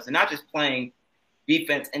now because they're not just playing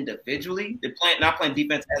defense individually. They're not playing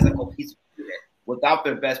defense as a cohesive unit without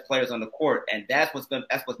their best players on the court. And that's what's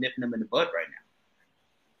nipping them in the bud right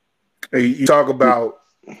now. Hey, you talk about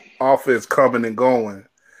offense coming and going.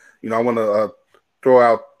 I want to throw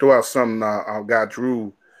out something our guy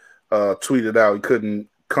Drew tweeted out. He couldn't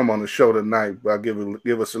come on the show tonight, but I'll give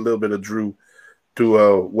us a little bit of Drew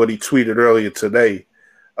to what he tweeted earlier today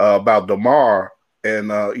about DeMar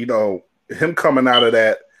and him coming out of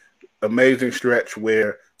that amazing stretch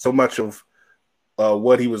where so much of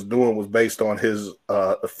what he was doing was based on his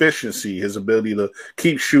efficiency, his ability to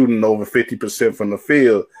keep shooting over 50% from the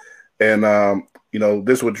field. And,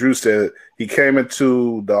 this is what Drew said. He came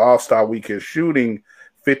into the All-Star weekend shooting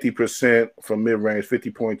 50% from mid-range,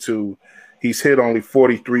 50.2. He's hit only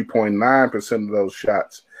 43.9% of those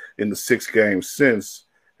shots in the 6 games since.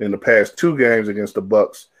 In the past 2 games against the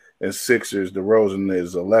Bucks and Sixers, DeRozan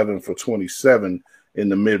is 11 for 27 in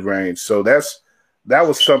the mid-range. So that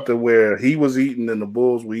was something where he was eating and the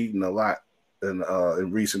Bulls were eating a lot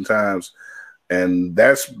in recent times. And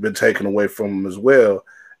that's been taken away from him as well.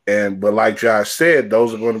 But like Josh said, there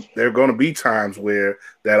are going to be times where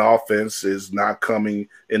that offense is not coming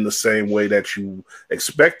in the same way that you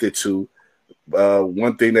expect it to.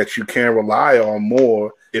 One thing that you can rely on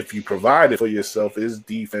more if you provide it for yourself is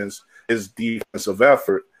defensive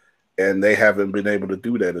effort, and they haven't been able to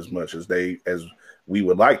do that as much as we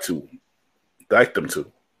would like them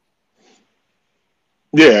to.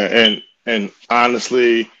 Yeah, and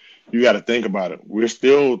honestly, you got to think about it. We're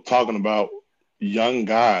still talking about young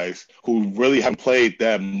guys who really haven't played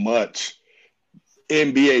that much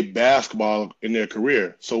NBA basketball in their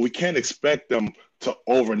career. So we can't expect them to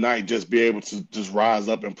overnight just be able to just rise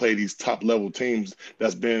up and play these top level teams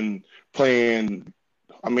that's been playing.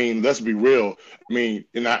 I mean, let's be real. I mean,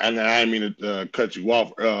 and I didn't mean to cut you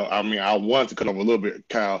off. I wanted to cut off a little bit,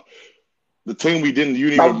 Kyle. The team you didn't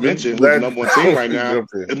even mention, who's the number 1 team right now,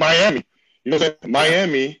 is Miami. You know what I'm saying?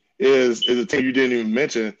 Miami is a team you didn't even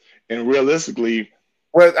mention. And realistically,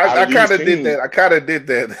 well, I kind of did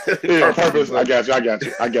that. Yeah, purpose. I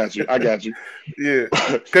got you. Yeah,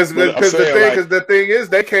 because the thing is,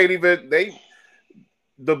 they can't even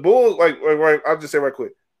the Bulls. Like I'll just say right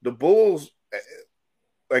quick, the Bulls.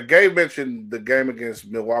 Like Gabe mentioned, the game against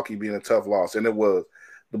Milwaukee being a tough loss, and it was.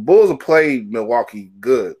 The Bulls have played Milwaukee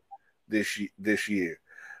good this year.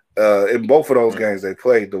 In both of those games, they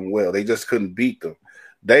played them well. They just couldn't beat them.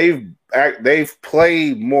 They've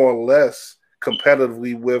played more or less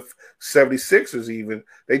competitively with 76ers even.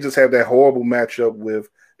 They just have that horrible matchup with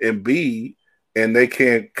Embiid, and they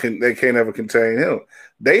can't ever contain him.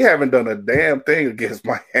 They haven't done a damn thing against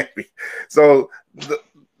Miami. So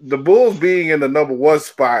the Bulls being in the number 1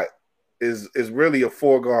 spot is really a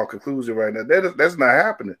foregone conclusion right now. That's not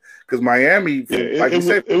happening because Miami,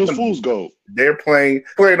 it was fool's gold. They're playing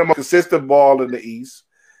a more consistent ball in the East,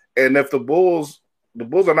 and if the Bulls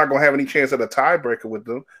are not going to have any chance at a tiebreaker with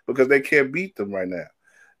them because they can't beat them right now.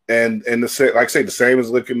 And like I say, the same is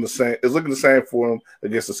looking the same. It's looking the same for them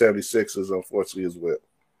against the 76ers, unfortunately, as well.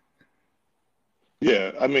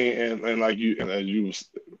 Yeah, I mean, and like you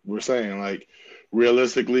were saying, like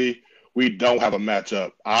realistically, we don't have a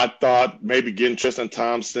matchup. I thought maybe getting Tristan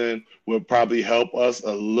Thompson would probably help us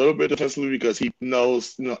a little bit defensively because he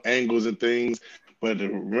knows angles and things. But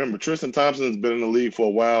remember, Tristan Thompson has been in the league for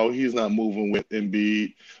a while. He's not moving with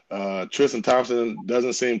Embiid. Tristan Thompson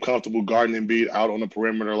doesn't seem comfortable guarding Embiid out on the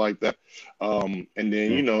perimeter like that. And then,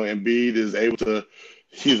 Embiid is able to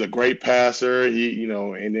he's a great passer.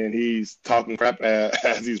 And then he's talking crap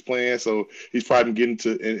as he's playing, so he's probably getting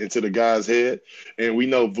into the guy's head. And we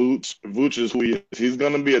know Vooch is who he is. He's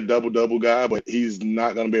going to be a double guy, but he's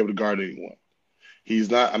not going to be able to guard anyone.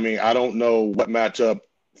 He's not. I mean, I don't know what matchup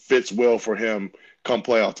fits well for him come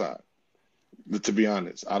playoff time. To be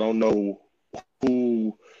honest, I don't know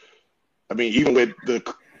who. I mean, even with the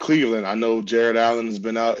Cleveland, I know Jared Allen has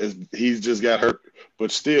been out. He's just got hurt,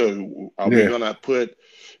 but still, are we going to put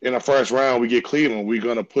in the first round? We get Cleveland. We're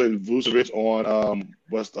going to put Vucevic on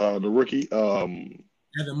what's the rookie? Evan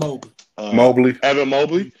Mobley. Evan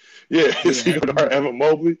Mobley. Yeah, is he going to guard Evan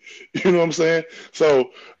Mobley? You know what I'm saying?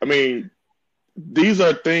 So, I mean, these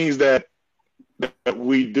are things that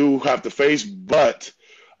we do have to face, but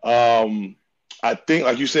I think,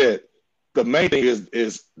 like you said, the main thing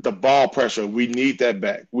is the ball pressure. We need that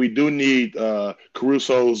back. We do need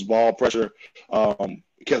Caruso's ball pressure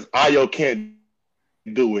because Ayo can't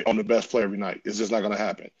do it on the best player every night. It's just not going to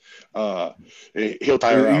happen. He'll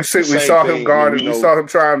tire out. We saw him guarding. We saw him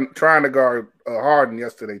trying to guard Harden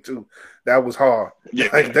yesterday too. That was hard. Yeah,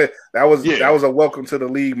 like that was a welcome to the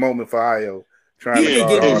league moment for Ayo. He's been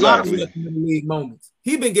getting a lot of welcome in the league moments.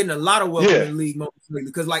 He's been getting a lot of welcome in the league moments lately.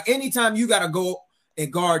 Because like anytime you got to go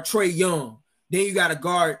and guard Trae Young, then you got to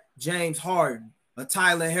guard James Harden, or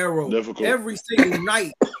Tyler Herro. Difficult. Every single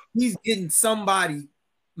night, he's getting somebody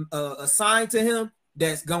assigned to him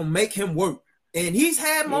that's gonna make him work. And he's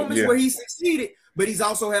had moments where he succeeded, but he's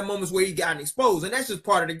also had moments where he gotten exposed, and that's just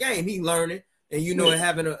part of the game. He's learning, and and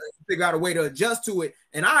having to figure out a way to adjust to it.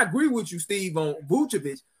 And I agree with you, Steve, on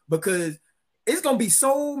Vucevic, because it's gonna be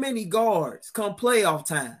so many guards come playoff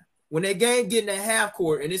time when that game getting at half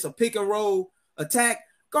court and it's a pick and roll attack.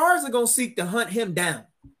 Guards are gonna seek to hunt him down.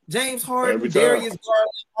 James Harden, Darius Garland,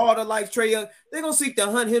 all the like Trae Young, they're gonna seek to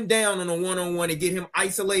hunt him down on a one-on-one and get him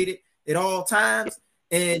isolated at all times.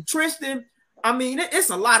 And Tristan, I mean, it's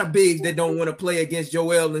a lot of bigs that don't want to play against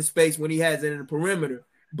Joel in space when he has it in the perimeter.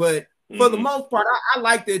 But for the most part, I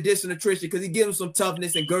like the addition of Tristan because he gives him some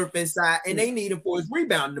toughness and girth inside, and they need him for his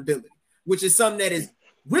rebounding ability, which is something that has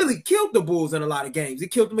really killed the Bulls in a lot of games.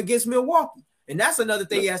 It killed them against Milwaukee. And that's another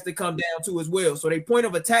thing he has to come down to as well. So their point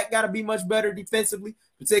of attack got to be much better defensively,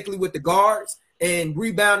 particularly with the guards, and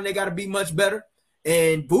rebounding, they got to be much better.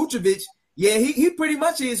 And Vucevic, he pretty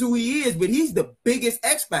much is who he is, but he's the biggest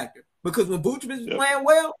X factor because when Vucevic is playing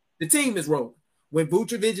well, the team is rolling. When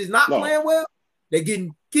Vucevic is not playing well, they're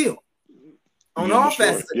getting killed on all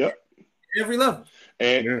facets, every level.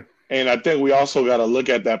 And I think we also got to look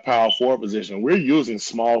at that power forward position. We're using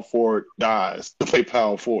small forward guys to play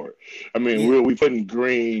power forward. I mean, we're putting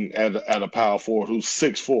Green at a power forward who's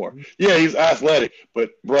 6'4". Yeah, he's athletic,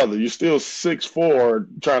 but brother, you're still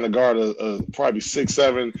 6'4", trying to guard a probably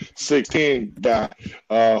 6'7", 6'10"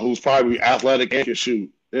 guy who's probably athletic and can shoot.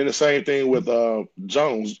 And the same thing with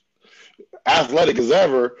Jones. Athletic as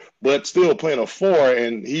ever, but still playing a 4,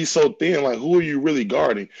 and he's so thin. Like, who are you really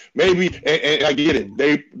guarding? Maybe, and I get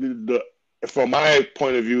it. From my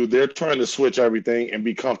point of view, they're trying to switch everything and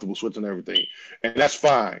be comfortable switching everything, and that's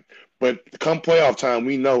fine. But come playoff time,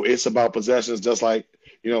 we know it's about possessions, just like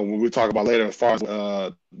when we talk about later as far as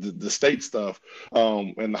the state stuff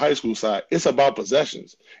and the high school side. It's about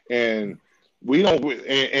possessions, and we don't.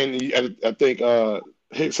 And I think.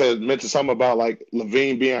 Hicks had mentioned something about like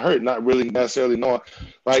Levine being hurt, not really necessarily knowing.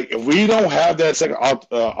 Like if we don't have that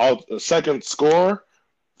second score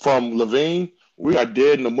from Levine, we are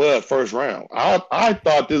dead in the mud first round. I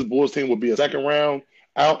thought this Bulls team would be a second round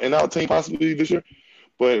out and out team possibly this year,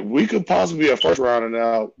 but we could possibly be a first round and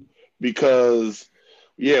out because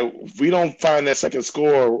if we don't find that second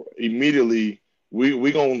score immediately,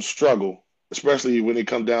 we gonna struggle, especially when it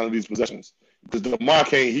comes down to these possessions. Because DeMar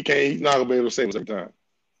he's not gonna be able to save us every time.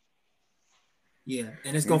 Yeah,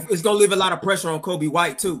 and it's gonna leave a lot of pressure on Kobe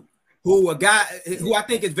White too, who I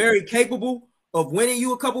think is very capable of winning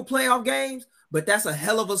you a couple playoff games, but that's a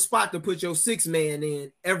hell of a spot to put your 6 man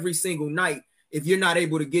in every single night if you're not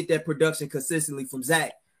able to get that production consistently from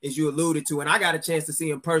Zach, as you alluded to. And I got a chance to see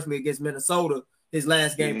him personally against Minnesota his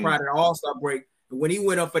last game prior to the All-Star break. And when he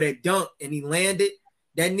went up for that dunk and he landed,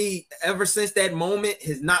 that knee ever since that moment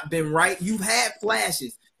has not been right. You've had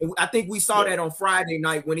flashes. I think we saw that on Friday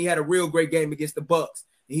night when he had a real great game against the Bucks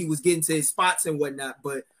and he was getting to his spots and whatnot.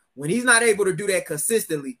 But when he's not able to do that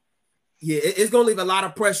consistently, it's going to leave a lot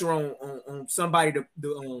of pressure on somebody to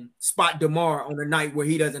spot DeMar on a night where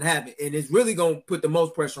he doesn't have it. And it's really going to put the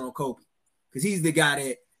most pressure on Kobe because he's the guy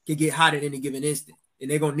that can get hot at any given instant, and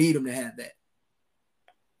they're going to need him to have that.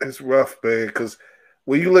 It's rough, man, because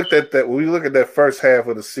when you look at that first half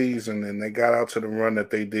of the season and they got out to the run that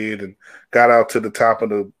they did and got out to the top of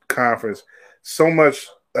the conference, so much,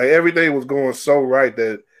 like everything was going so right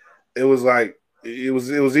that it was like it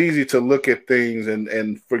was easy to look at things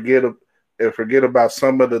and forget about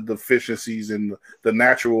some of the deficiencies and the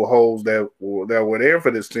natural holes that were there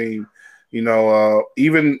for this team.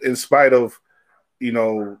 Even in spite of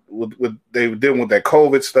with they were dealing with that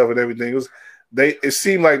COVID stuff and everything, it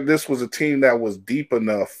seemed like this was a team that was deep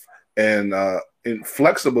enough and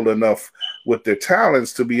flexible enough with their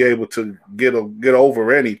talents to be able to get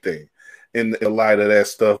over anything in the light of that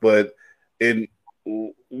stuff. But in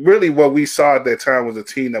really what we saw at that time was a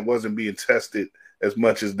team that wasn't being tested as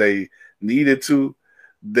much as they needed to.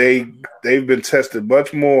 They've been tested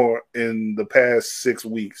much more in the past 6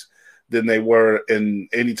 weeks than they were in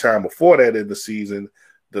any time before that in the season.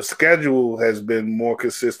 The schedule has been more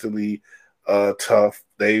consistently tough.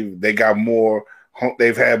 They've had more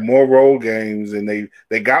road games, and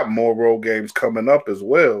they got more road games coming up as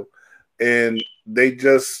well. And they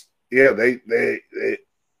just they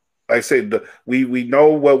like I said, we know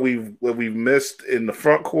what we've missed in the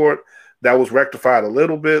front court. That was rectified a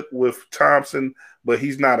little bit with Thompson, but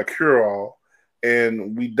he's not a cure-all.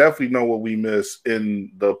 And we definitely know what we miss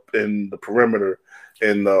in the perimeter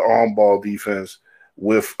and the on-ball defense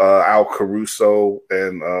with Al Caruso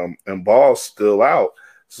and Ball still out.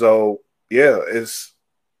 So it's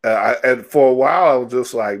and for a while I was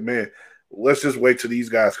just like, man, let's just wait till these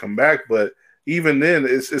guys come back. But even then,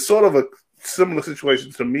 it's sort of a similar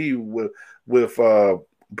situation to me with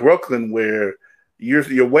Brooklyn, where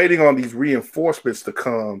you're waiting on these reinforcements to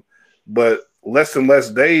come, but less and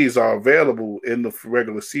less days are available in the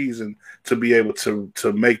regular season to be able to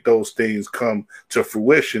make those things come to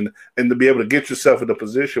fruition and to be able to get yourself in a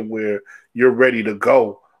position where you're ready to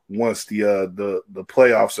go once the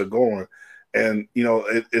playoffs are going. And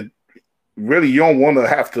it really, you don't want to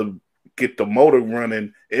have to get the motor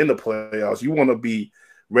running in the playoffs. You want to be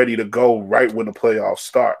ready to go right when the playoffs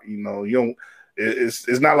start. You don't.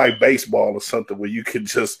 It's not like baseball or something where you can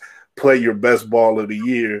just play your best ball of the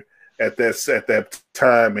year at that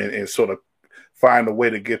time and sort of find a way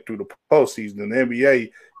to get through the postseason. In the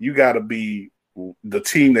NBA, you got to be the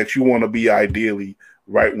team that you want to be ideally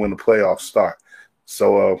right when the playoffs start.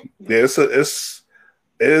 So we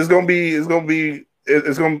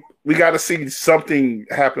got to see something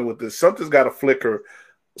happen with this. Something's got to flicker,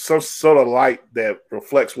 some sort of light that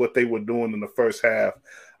reflects what they were doing in the first half.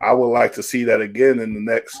 I would like to see that again in the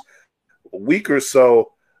next week or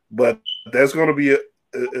so, but there's going to be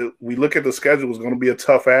we look at the schedule, it's going to be a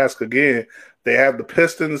tough ask again. They have the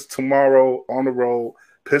Pistons tomorrow on the road.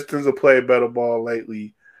 Pistons have played better ball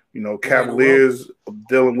lately. Cavaliers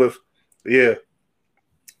dealing with,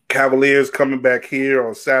 Cavaliers coming back here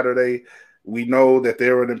on Saturday. We know that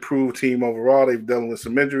they're an improved team overall. They've dealt with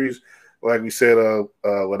some injuries, like we said,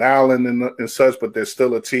 with Allen and such, but they're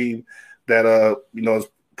still a team that is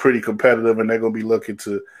pretty competitive, and they're going to be looking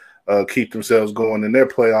to keep themselves going in their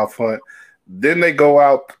playoff hunt. Then they go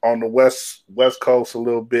out on the West Coast a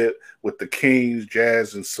little bit with the Kings,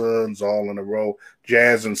 Jazz, and Suns all in a row.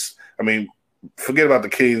 Forget about the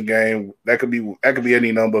Kings game. That could be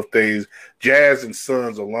any number of things. Jazz and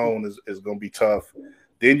Suns alone is going to be tough.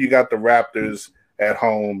 Then you got the Raptors at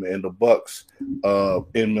home and the Bucks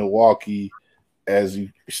in Milwaukee as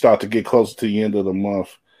you start to get closer to the end of the month.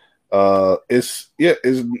 It's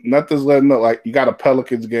nothing's letting up. Like, you got a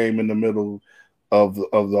Pelicans game in the middle of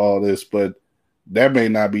all this, but that may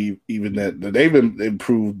not be even that. They've been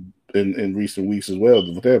improved in recent weeks as well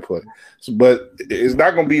with their play. But it's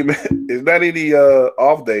not going to be. It's not any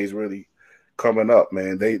off days really coming up,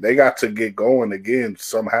 man. They got to get going again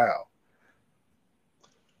somehow.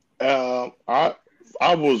 I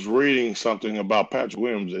was reading something about Patrick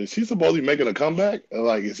Williams. Is he supposedly making a comeback?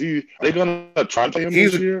 Like, are they going to try to play him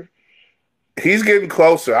this year? He's getting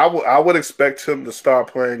closer. I would expect him to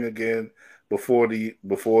start playing again before the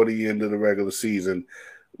end of the regular season.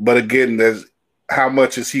 But again, there's how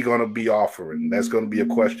much is he going to be offering? That's going to be a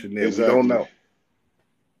question there. Exactly. We don't know.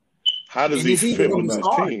 How does he fit with this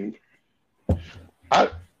team?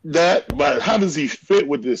 But how does he fit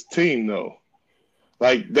with this team though?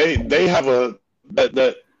 Like they have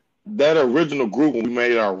that original group when we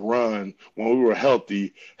made our run when we were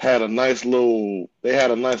healthy had a nice little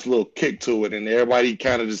kick to it, and everybody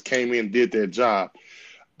kind of just came in and did their job.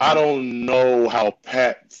 I don't know how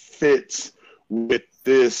Pat fits with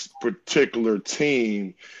this particular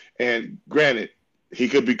team. And granted, he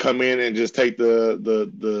could be come in and just take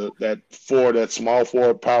that small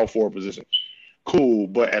forward, power forward position. Cool,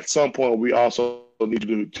 but at some point we also need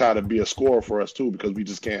to try to be a scorer for us too, because we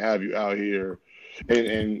just can't have you out here.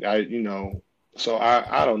 And I so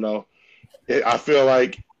I don't know. I feel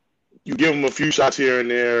like you give him a few shots here and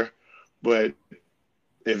there, but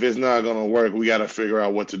if it's not gonna work, we got to figure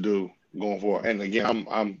out what to do going forward. And again,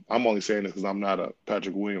 I'm only saying this because I'm not a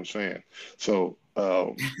Patrick Williams fan, so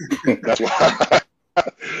that's why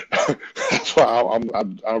that's why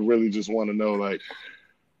I really just want to know, like,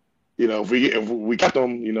 you know, if we got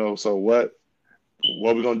them, you know, so what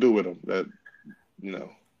are we gonna do with them? That, you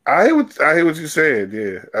know. I hear what you're saying.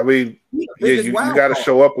 Yeah, I mean, you got to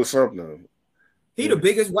show up with something. He the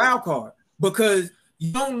biggest wild card because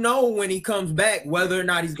you don't know when he comes back whether or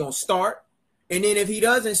not he's gonna start, and then if he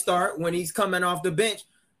doesn't start when he's coming off the bench,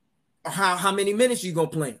 how many minutes you gonna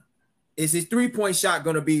play him? Is his 3-point shot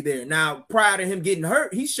gonna be there? Now, prior to him getting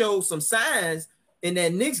hurt, he showed some signs in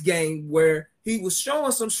that Knicks game where he was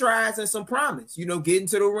showing some strides and some promise. You know, getting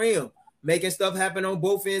to the rim, making stuff happen on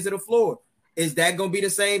both ends of the floor. Is that gonna be the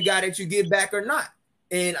same guy that you get back or not?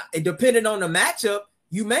 And depending on the matchup,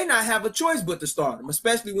 you may not have a choice but to start him,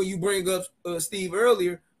 especially when you bring up Steve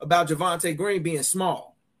earlier about Javonte Green being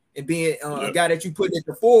small and being a guy that you put at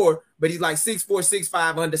the 4, but he's like 6'4",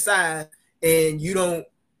 6'5", undersized, and you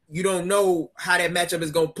don't know how that matchup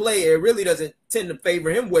is going to play. It really doesn't tend to favor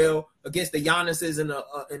him well against the Giannis's and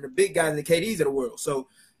the big guys and the KDs of the world. So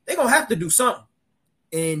they're going to have to do something.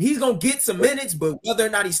 And he's going to get some minutes, but whether or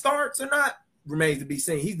not he starts or not remains to be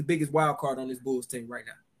seen. He's the biggest wild card on this Bulls team right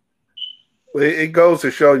now. It goes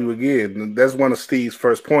to show you again, that's one of Steve's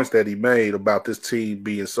first points that he made about this team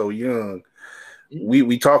being so young.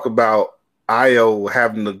 We talk about Ayo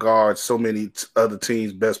having to guard so many other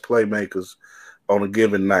teams' best playmakers on a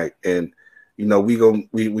given night. And, you know,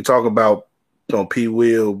 we talk about, you know, P.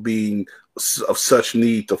 Will being of such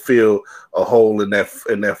need to fill a hole in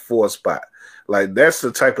that 4 spot. Like, that's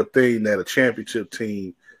the type of thing that a championship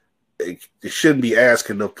team, it shouldn't be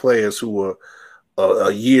asking of players who are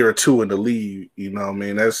a year or two in the league. You know what I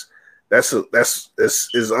mean? That's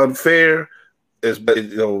unfair. It's,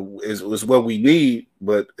 you know, it's what we need,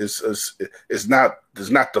 but it's not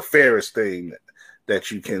the fairest thing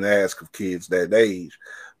that you can ask of kids that age.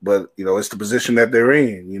 But, you know, it's the position that they're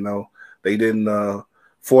in. You know, they didn't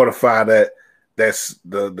fortify that's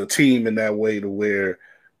the team in that way to where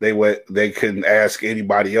they couldn't ask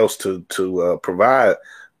anybody else to provide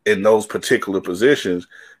in those particular positions.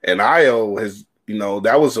 And Ayo has, you know,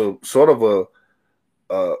 that was a sort of a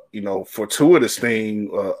you know, fortuitous thing,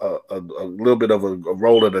 a little bit of a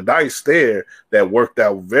roll of the dice there that worked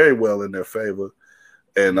out very well in their favor.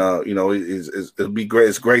 And, you know, it'll be great.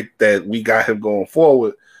 It's great that we got him going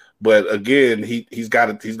forward. But again, he's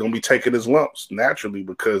going to be taking his lumps naturally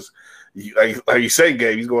because, like you say,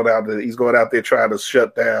 Gabe, he's going out there trying to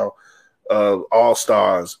shut down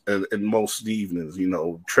all-stars in most evenings, you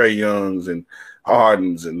know, Trae Youngs and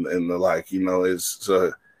Hardens and the like. You know, it's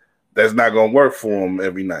that's not going to work for him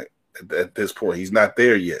every night at this point. He's not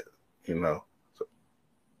there yet, you know. So.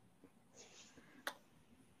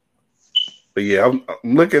 But yeah, I'm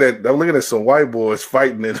looking at some white boys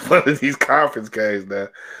fighting in one of these conference games now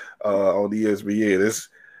on the ESPN.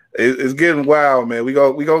 It's getting wild, man. We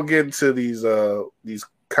gonna get into these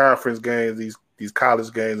conference games, these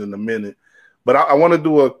college games in a minute. But I want to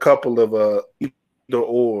do a couple of either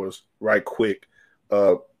ors right quick.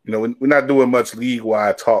 You know, we're not doing much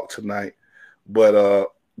league-wide talk tonight, but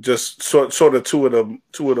just sort of two of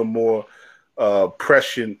the more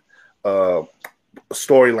prescient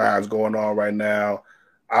storylines going on right now.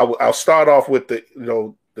 I'll start off with the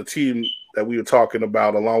team that we were talking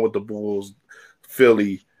about, along with the Bulls,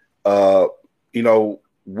 Philly. You know,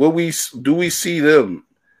 do we see them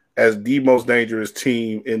as the most dangerous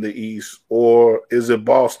team in the East, or is it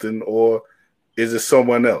Boston, or is it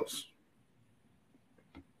someone else?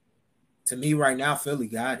 To me, right now, Philly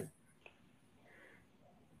got it.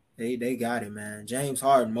 They got it, man. James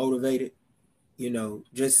Harden motivated. You know,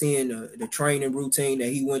 just seeing the training routine that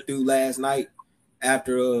he went through last night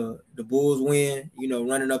after the Bulls win. You know,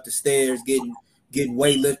 running up the stairs, getting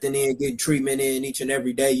weightlifting in, getting treatment in each and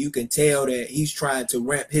every day. You can tell that he's trying to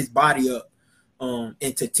ramp his body up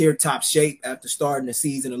into tier top shape after starting the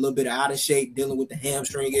season a little bit out of shape, dealing with the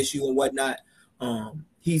hamstring issue and whatnot.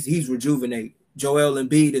 He's rejuvenated. Joel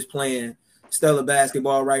Embiid is playing stellar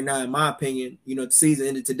basketball right now, in my opinion. You know, the season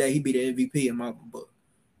ended today. He'd be the MVP in my book.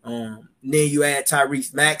 Then you add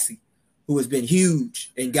Tyrese Maxey, who has been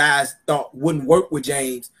huge and guys thought wouldn't work with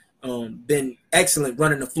James. Been excellent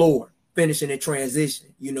running the floor, finishing in transition,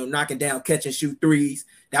 you know, knocking down catch and shoot threes.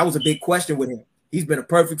 That was a big question with him. He's been a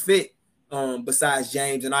perfect fit besides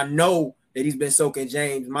James. And I know that he's been soaking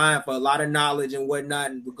James' mind for a lot of knowledge and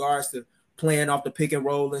whatnot in regards to playing off the pick and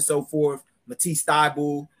roll and so forth. Matisse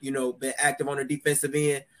Thybulle, you know, been active on the defensive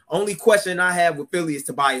end. Only question I have with Philly is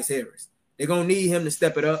Tobias Harris. They're going to need him to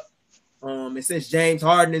step it up. And since James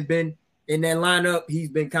Harden has been in that lineup, he's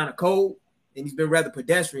been kind of cold and he's been rather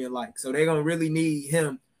pedestrian-like. So they're gonna really need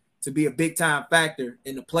him to be a big-time factor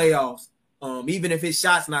in the playoffs. Even if his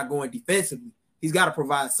shot's not going defensively, he's got to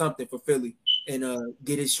provide something for Philly and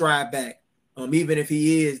get his stride back. Even if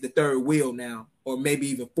he is the third wheel now, or maybe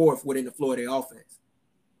even fourth within the Florida offense.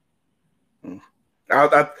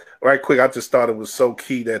 Right quick, I just thought it was so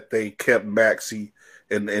key that they kept Maxey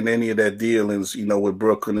in any of their dealings, with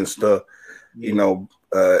Brooklyn and stuff. Yeah.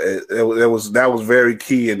 That was very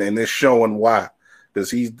key, and it's showing why,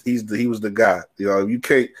 because he was the guy.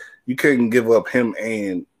 You can't give up him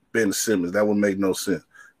and Ben Simmons. That would make no sense.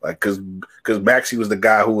 Like because Maxey was the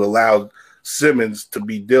guy who allowed Simmons to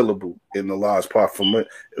be dealable in the large part from it,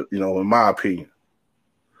 in my opinion.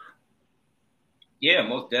 Yeah,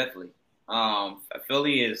 most definitely.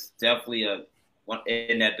 Philly is definitely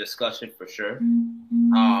in that discussion for sure.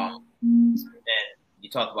 And you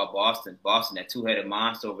talked about Boston, that two-headed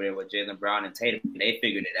monster over there with Jaylen Brown and Tatum. They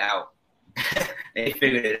figured it out.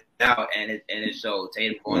 and it showed.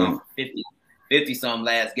 Tatum going off for 50 some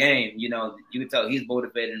last game. You can tell he's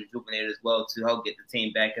motivated and rejuvenated as well to help get the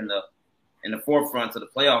team back in the forefront of the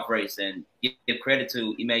playoff race. And give credit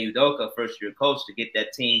to Ime Udoka, first-year coach, to get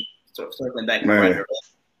that team sort of circling back in the right direction.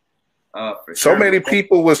 So many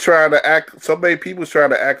people was trying to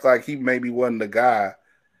act like he maybe wasn't the guy,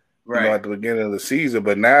 right, at the beginning of the season.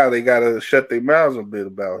 But now they got to shut their mouths a bit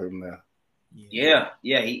about him now. Yeah.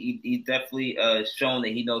 He definitely shown that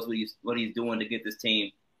he knows what he's doing to get this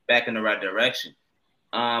team back in the right direction.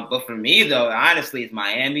 But for me, though, honestly, it's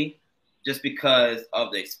Miami, just because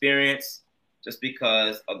of the experience, just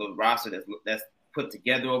because of the roster that's put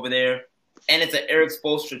together over there, and it's an Eric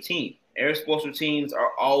Spoelstra team. Eric Spoelstra teams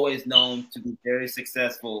are always known to be very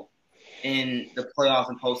successful in the playoffs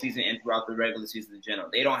and postseason and throughout the regular season in general.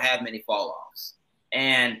 They don't have many fall-offs.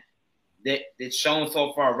 And it's shown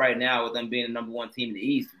so far right now with them being the number one team in the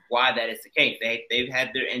East why that is the case. They've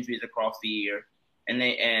had their injuries across the year, and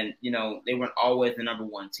they weren't always the number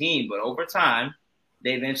one team. But over time,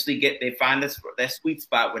 they eventually find that sweet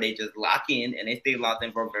spot where they just lock in, and they stay locked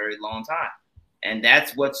in for a very long time. And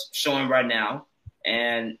that's what's showing right now.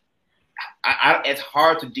 And it's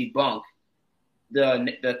hard to debunk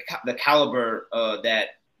the caliber that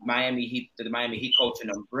the Miami Heat coaching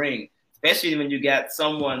them bring, especially when you got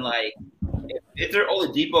someone like if Victor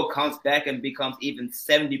Oladipo comes back and becomes even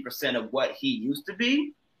 70% of what he used to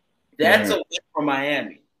be. That's a win for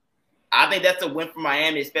Miami. I think that's a win for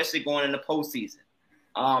Miami, especially going in the postseason.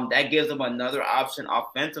 That gives them another option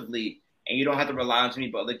offensively, and you don't have to rely on Jimmy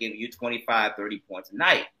Butler giving you 25, 30 points a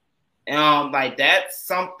night. That's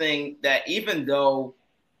something that, even though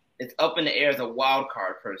it's up in the air as a wild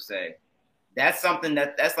card per se, that's something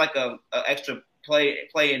that's like a extra play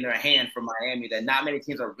in their hand for Miami that not many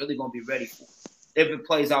teams are really going to be ready for if it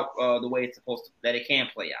plays out the way it's supposed to, that it can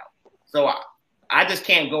play out. So I just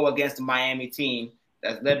can't go against the Miami team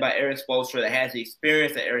that's led by Eric Spoelstra, that has the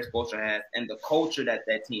experience that Eric Spoelstra has and the culture that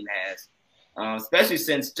team has, especially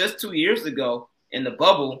since just 2 years ago in the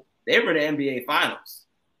bubble, they were in the NBA Finals.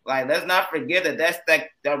 Like, let's not forget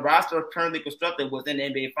that roster currently constructed was in the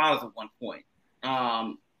NBA Finals at one point.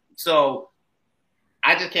 So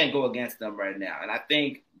I just can't go against them right now. And I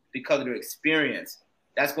think because of their experience,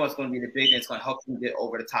 that's what's going to be the big thing. It's going to help them get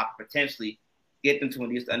over the top and potentially get them to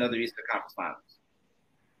another Eastern Conference Finals.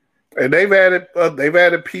 And they've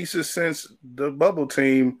added pieces since the bubble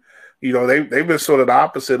team. They've been sort of the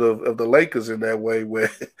opposite of the Lakers in that way, where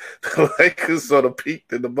the Lakers sort of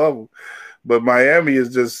peaked in the bubble. But Miami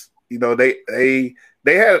is just, they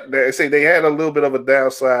had a little bit of a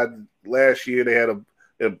downside last year. They had a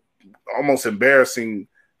almost embarrassing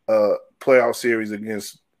playoff series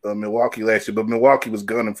against Milwaukee last year, but Milwaukee was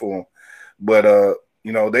gunning for them. But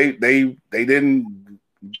they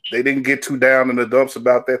didn't get too down in the dumps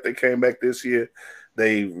about that. They came back this year.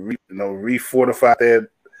 They refortified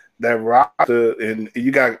that roster, and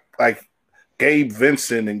you got like Gabe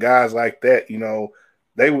Vincent and guys like that.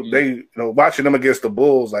 They watching them against the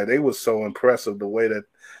Bulls, like, they was so impressive the way that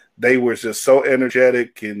they were just so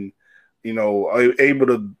energetic and able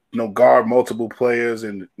to guard multiple players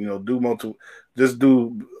and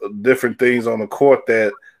do different things on the court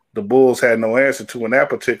that the Bulls had no answer to in that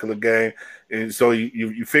particular game. And so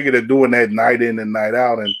you figure they're doing that night in and night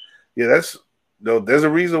out, and there's a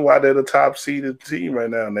reason why they're the top seeded team right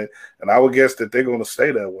now, and I would guess that they're going to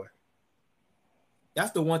stay that way.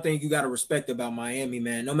 That's the one thing you got to respect about Miami,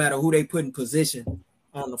 man. No matter who they put in position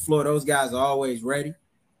on the floor, those guys are always ready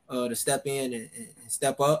to step in and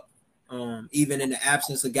step up, even in the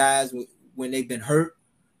absence of guys when they've been hurt.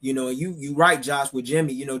 You right, Josh, with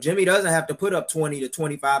Jimmy. Jimmy doesn't have to put up 20 to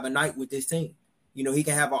 25 a night with this team. You know, he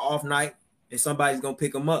can have an off night and somebody's going to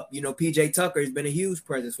pick him up. You know, PJ Tucker has been a huge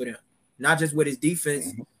presence for them, not just with his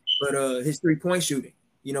defense, but his three-point shooting,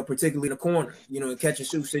 you know, particularly in the corner, you know, in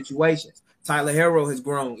catch-and-shoot situations. Tyler Herro has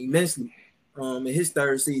grown immensely in his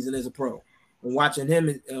third season as a pro. And watching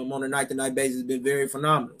him on a night-to-night basis has been very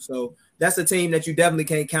phenomenal. So that's a team that you definitely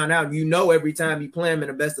can't count out. You know, every time you play them in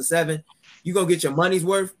the best of 7, you're going to get your money's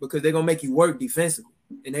worth because they're going to make you work defensively.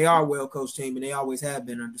 And they are a well-coached team, and they always have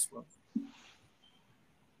been under Spo.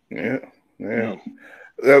 Yeah.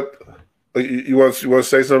 You want to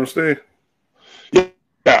say something, Steve?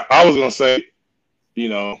 Yeah, I was gonna say, you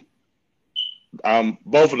know,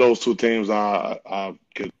 both of those two teams, I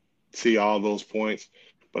could see all those points,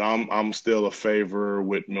 but I'm still a favor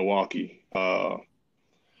with Milwaukee. To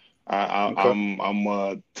be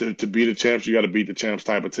the champs, you got to beat the champs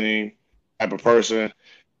type of team, type of person,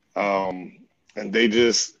 and they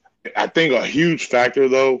just, I think a huge factor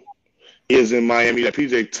though is in Miami that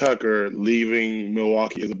PJ Tucker leaving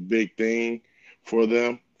Milwaukee is a big thing for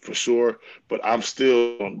them, for sure. But I'm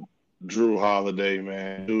still Drew Holiday,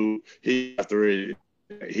 man. Dude, he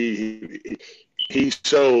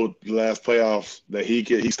showed the last playoffs that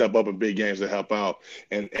he step up in big games to help out.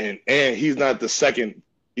 And he's not the second,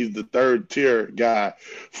 he's the third tier guy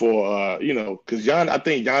for because I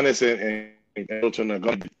think Giannis and Middleton are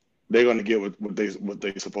gonna get what they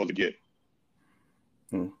supposed to get.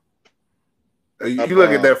 You look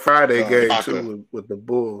at that Friday game too with the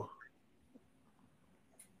Bulls.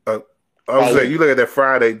 I was saying, you look at that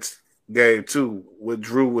Friday game too, where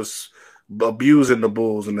Drew was abusing the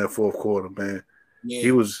Bulls in that fourth quarter. Man,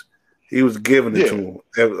 he was giving it to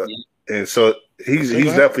him, and so he's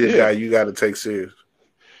definitely a guy you got to take serious.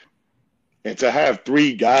 And to have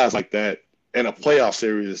 3 guys like that in a playoff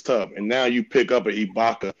series is tough. And now you pick up an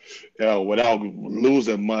Ibaka without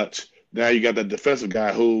losing much. Now you got the defensive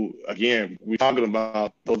guy who, again, we're talking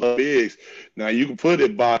about those bigs. Now you can put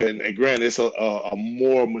Ibaka, and granted, it's a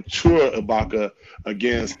more mature Ibaka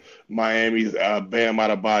against Miami's Bam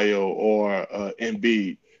Adebayo or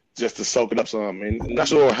Embiid, just to soak it up some. And I'm not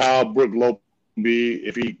sure how Brook Lopez will be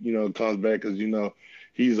if he, comes back, because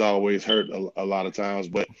he's always hurt a lot of times.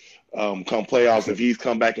 But come playoffs, if he's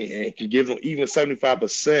come back and can give them even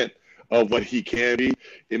 75% of what he can be,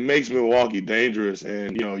 it makes Milwaukee dangerous.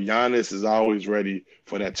 And Giannis is always ready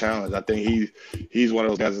for that challenge. I think he's one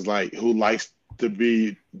of those guys who likes to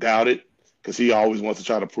be doubted, because he always wants to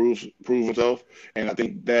try to prove himself. And I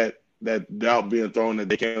think that doubt being thrown that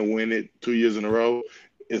they can't win it 2 years in a row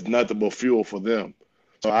is nothing but fuel for them.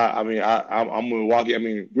 So I'm Milwaukee. I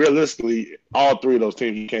mean, realistically, all 3 of those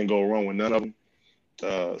teams, you can't go wrong with none of them.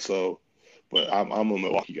 But I'm a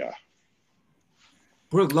Milwaukee guy.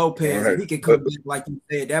 Brook Lopez, if he could come back like you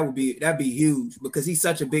said, that'd be huge, because he's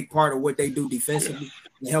such a big part of what they do defensively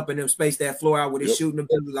and helping them space that floor out with his shooting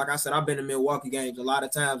ability. Like I said, I've been in Milwaukee games a lot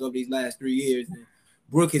of times over these last 3 years, and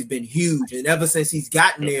Brook has been huge. And ever since he's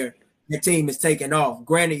gotten there, the team has taken off.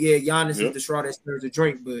 Granted, Giannis is the straw that stirs the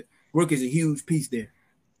drink, but Brook is a huge piece there.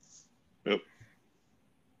 Yep.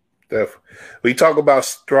 Definitely. We talk about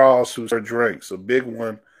straws who stir drinks. A big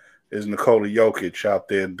one is Nikola Jokic out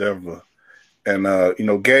there in Denver. And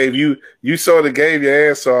Gabe, you sort of gave your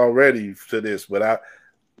answer already to this, but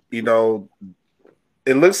it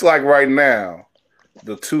looks like right now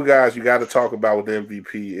the 2 guys you got to talk about with the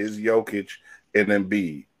MVP is Jokic and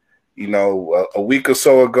Embiid. A week or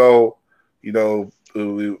so ago, we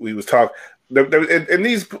was talking,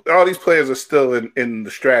 and all these players are still in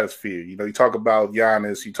the stratosphere. You talk about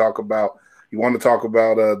Giannis, you want to talk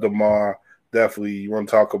about DeMar, definitely. You want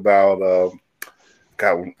to talk about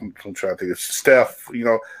I'm trying to think of Steph.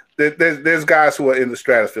 There's guys who are in the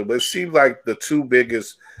stratosphere, but it seems like the 2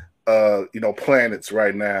 biggest, planets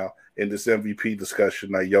right now in this MVP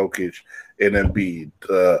discussion are Jokic and Embiid.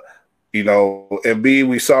 Embiid,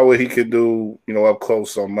 we saw what he could do, up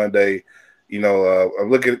close on Monday. I'm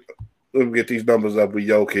looking at these numbers up with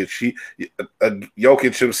Jokic.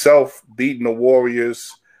 Jokic himself beating the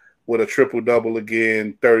Warriors with a triple-double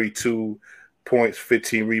again, 32 points,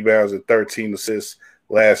 15 rebounds, and 13 assists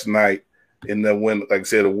last night in the win. Like I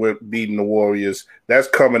said, beating the Warriors. That's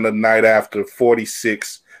coming the night after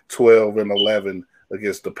 46, 12, and 11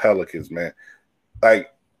 against the Pelicans, man.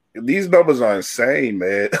 Like, these numbers are insane,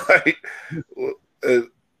 man.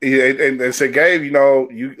 And say, Gabe,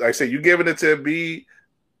 you like I said, you giving it to Embiid,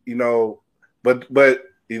 but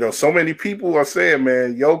so many people are saying,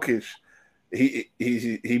 man, Jokic, he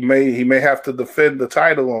may have to defend the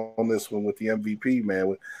title on this one with the MVP,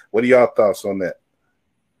 man. What are y'all thoughts on that?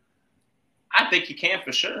 I think he can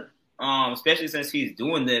for sure, especially since he's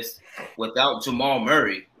doing this without Jamal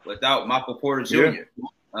Murray, without Michael Porter Jr.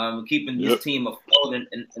 keeping this team afloat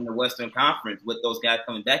in the Western Conference with those guys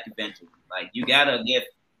coming back eventually. Like, you got to give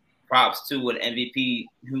props to an MVP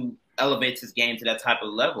who elevates his game to that type of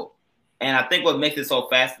level. And I think what makes it so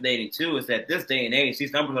fascinating, too, is that this day and age,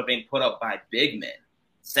 these numbers are being put up by big men,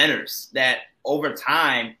 centers, that over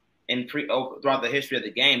time and throughout the history of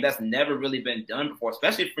the game, that's never really been done before,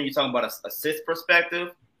 especially when you're talking about an assist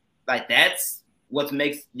perspective. Like, that's what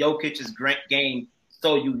makes Jokic's game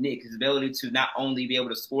so unique, his ability to not only be able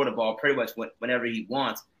to score the ball pretty much whenever he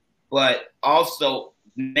wants, but also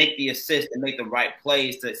make the assist and make the right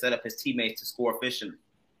plays to set up his teammates to score efficiently.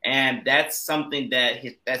 And that's something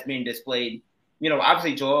that's being displayed. You know,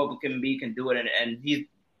 obviously Joel Embiid can do it, and he's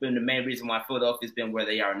been the main reason why Philadelphia's been where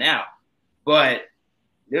they are now. But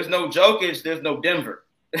there's no Jokic, there's no Denver,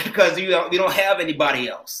 because you don't have anybody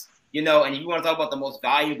else. You know, and if you want to talk about the most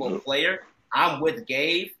valuable player, I'm with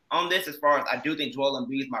Gabe on this as far as I do think Joel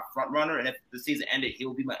Embiid is my front runner, and if the season ended,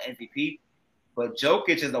 he'll be my MVP. But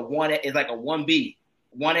Jokic is like a 1B,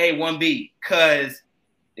 1A, 1B, because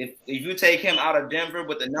if you take him out of Denver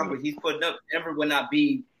with the numbers he's putting up, Denver would not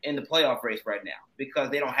be in the playoff race right now because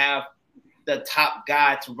they don't have the top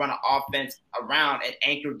guy to run an offense around and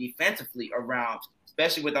anchor defensively around,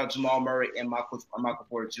 especially without Jamal Murray and Michael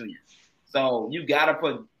Porter Jr. So you got to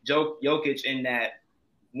put Jokic in that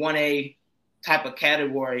 1A type of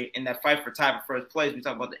category in that fight for tie for first place. We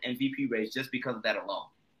talk about the MVP race just because of that alone.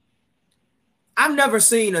 I've never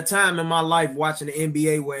seen a time in my life watching the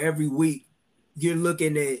NBA where every week you're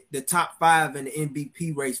looking at the top 5 in the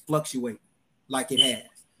MVP race fluctuate like it has.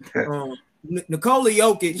 Nikola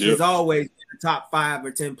Jokic is always the top 5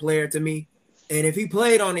 or 10 player to me. And if he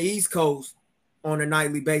played on the East Coast on a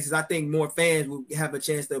nightly basis, I think more fans would have a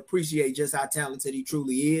chance to appreciate just how talented he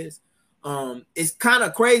truly is. It's kind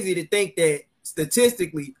of crazy to think that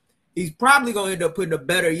statistically, he's probably going to end up putting a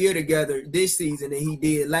better year together this season than he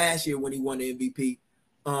did last year when he won the MVP.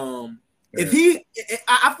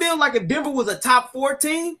 I feel like if Denver was a top 4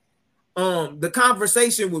 team, the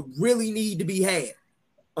conversation would really need to be had.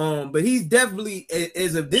 But he's definitely,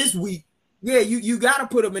 as of this week, you got to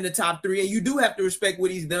put him in the top 3, and you do have to respect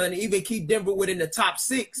what he's done, and even keep Denver within the top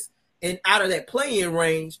 6 and out of that play-in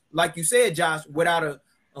range, like you said, Josh, without a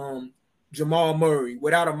Jamal Murray,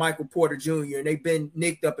 without a Michael Porter Jr., and they've been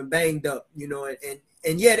nicked up and banged up, you know,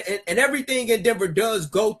 and yet everything in Denver does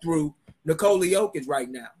go through Nikola Jokic right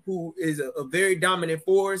now, who is a very dominant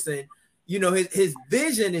force, and you know his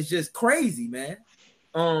vision is just crazy, man.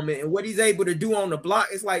 And what he's able to do on the block,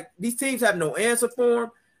 it's like these teams have no answer for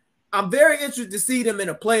him. I'm very interested to see them in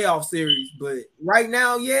a playoff series, but right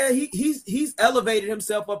now, he's elevated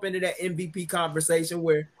himself up into that MVP conversation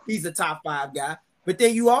where he's a top 5 guy. But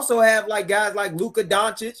then you also have like guys like Luka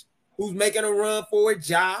Doncic, who's making a run for it,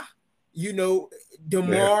 Ja, you know,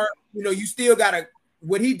 DeMar, you know, you still got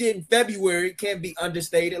what he did in February can't be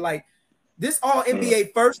understated. Like this all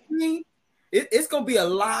NBA first team, it's going to be a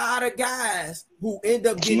lot of guys who end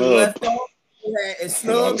up getting left off and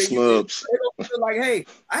snubbed. They're going to feel like, hey,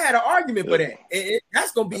 I had an argument for that. And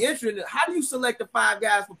that's going to be interesting. How do you select the 5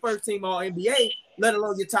 guys for first team all NBA, let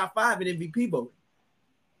alone your top 5 in MVP voting?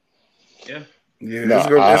 Yeah. Yeah, it's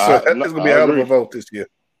going to be a hell of a vote this year.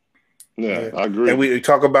 Yeah, I agree. And we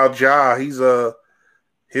talk about Ja. He's him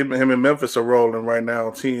and Memphis are rolling right now.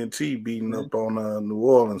 TNT beating up on New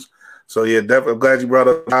Orleans. So yeah, definitely. I'm glad you brought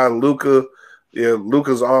up Luka. Yeah,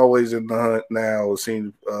 Luka's always in the hunt now. It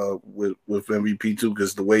seems with MVP too,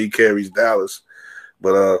 because the way he carries Dallas.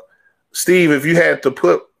 But Steve, if you had to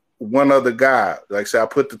put one other guy, like say I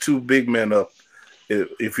put the 2 big men up,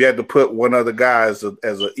 if you had to put one other guy as an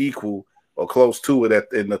equal or close to it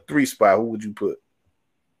in the 3 spot, who would you put?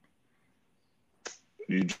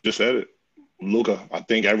 You just said it, Luka. I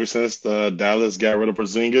think ever since Dallas got rid of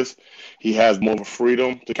Porzingis, he has more of a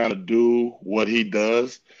freedom to kind of do what he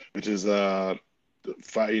does, which is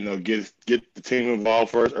fight. You know, get the team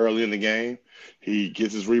involved first early in the game. He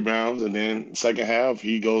gets his rebounds, and then second half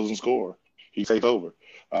he goes and scores. He takes over.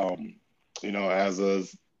 You know, as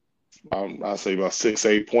I say about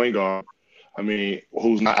 6'8" point guard. I mean,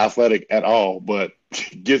 who's not athletic at all, but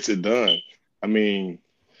gets it done. I mean,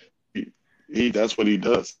 he that's what he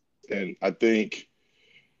does. And I think,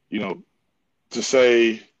 you know, to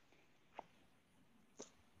say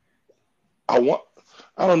I want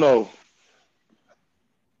to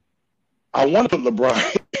put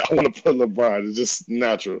LeBron. I want to put LeBron. It's just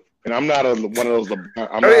natural. And I'm not one of those LeBron.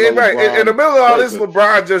 I'm not a LeBron in the middle of all this,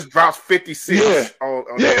 LeBron just drops 56. Yeah,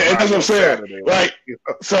 that's what I'm saying. Saturday, like,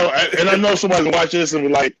 so, and I know somebody can watch this and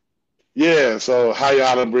be like, yeah, so how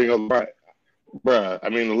y'all done bring up LeBron? Bruh, I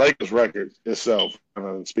mean, the Lakers record itself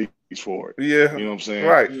speaks for it. Yeah. You know what I'm saying?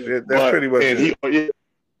 Right. That's pretty much it.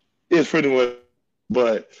 It's pretty much,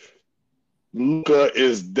 but Luka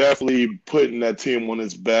is definitely putting that team on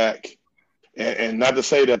his back. And not to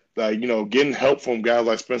say that, like, getting help from guys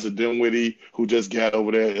like Spencer Dinwiddie, who just got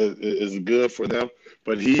over there, is good for them.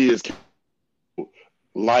 But he is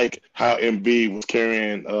like how Embiid was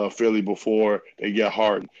carrying Philly before they got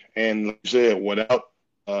Harden. And like you said, without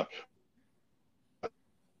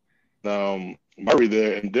Murray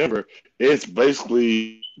there in Denver, it's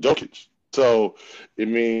basically Jokic. So,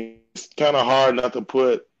 it's kind of hard not to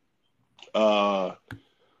put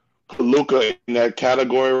Luka in that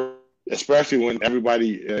category, especially when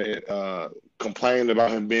everybody complained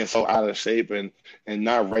about him being so out of shape and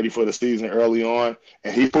not ready for the season early on.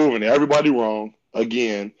 And he's proving everybody wrong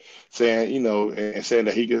again, saying, and saying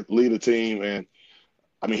that he could lead a team. And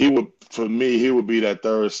he would be that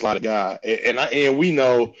third slot guy. And we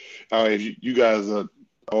know, if you guys are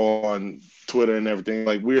on Twitter and everything,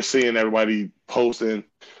 like, we're seeing everybody posting,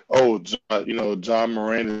 John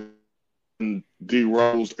Moran and D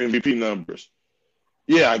Rose MVP numbers.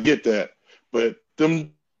 Yeah, I get that, but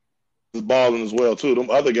them is balling as well too. Them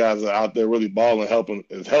other guys are out there really balling, helping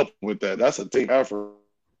with that. That's a team effort.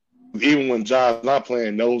 Even when John's not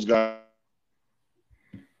playing, those guys.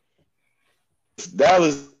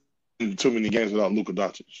 Dallas in too many games without Luka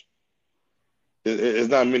Doncic. It's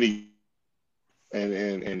not many,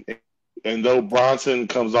 and though Bronson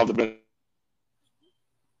comes off the bench,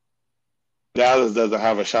 Dallas doesn't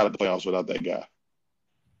have a shot at the playoffs without that guy.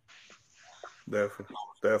 Definitely.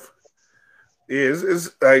 Yeah, it's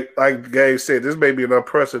like Gabe said, this may be an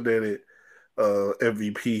unprecedented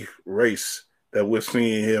MVP race that we're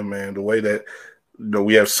seeing here, man. The way that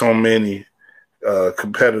we have so many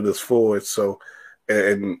competitors for it. So,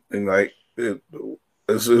 and like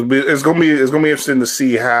it's gonna be interesting to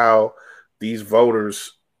see how these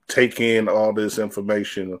voters take in all this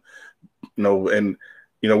information. And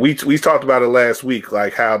we talked about it last week,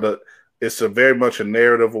 like how it's a very much a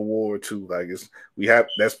narrative award too. Like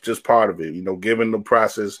that's just part of it. Given the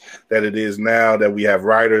process that it is now, that we have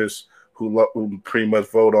writers who pretty much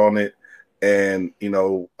vote on it, and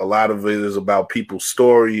a lot of it is about people's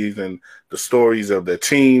stories and the stories of their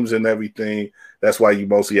teams and everything. That's why you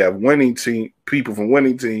mostly have people from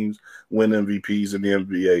winning teams win MVPs in the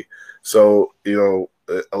NBA. So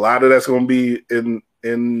a lot of that's going to be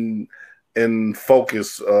in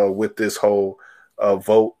focus with this whole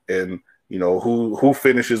vote, and who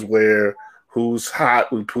finishes where, who's hot,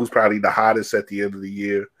 who's probably the hottest at the end of the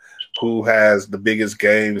year, who has the biggest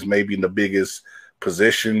games, maybe the biggest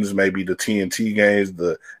positions, maybe the TNT games,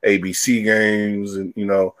 the ABC games, and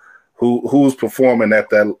who's performing at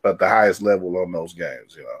the highest level on those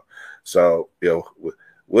games. So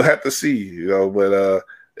we'll have to see. But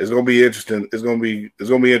it's gonna be interesting. It's gonna be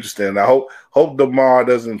interesting. I hope DeMar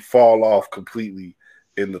doesn't fall off completely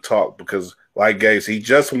in the talk, because like Gates, he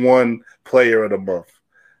just won Player of the Month,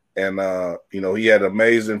 and he had an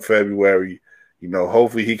amazing February.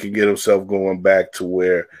 Hopefully he can get himself going back to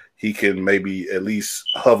where he can maybe at least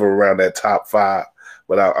hover around that top 5.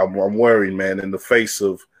 But I'm worried, man, in the face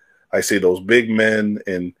of, I say, those big men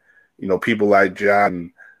and people like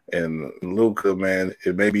John and Luka, man,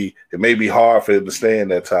 it may be hard for him to stay in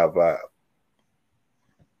that top 5.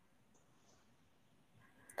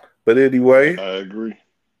 But anyway, I agree.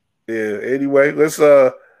 Yeah. Anyway, let's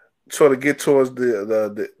sort of get towards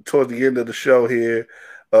towards the end of the show here.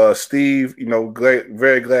 Steve,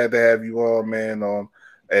 very glad to have you on, man,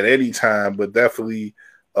 at any time, but definitely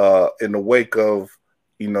in the wake of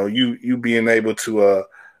you being able to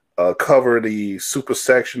cover the super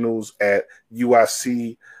sectionals at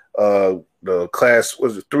UIC, the class,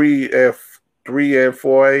 was it 3 and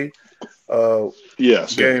 4A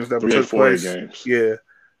yes, games that took place. Games. Yeah.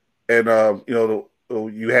 And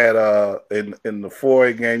you had in the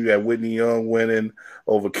 4A game, you had Whitney Young winning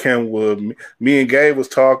over Kenwood. Me and Gabe was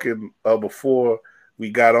talking before we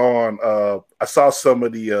got on. I saw some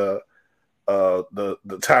of the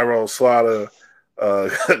Tyrone Slaughter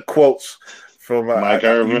quotes from Mike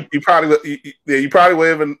Irvin. You probably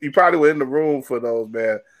were in the room for those,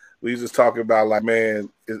 man. We was just talking about, like, man,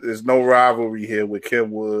 there's no rivalry here with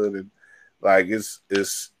Kenwood, and like it's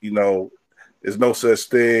there's no such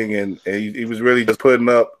thing, and he was really just putting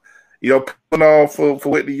on for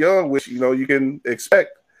Whitney Young, which you can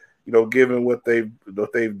expect, given what they've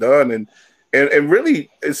done, and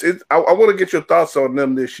really I want to get your thoughts on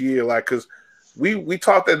them this year, like, because we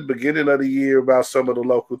talked at the beginning of the year about some of the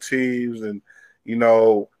local teams, and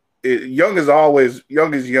Young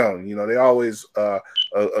is young. They always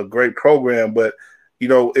a great program, but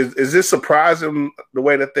is this surprising the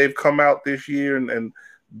way that they've come out this year and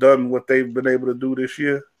done what they've been able to do this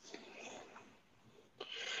year?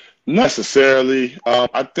 Necessarily.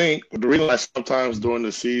 I think the reason why sometimes during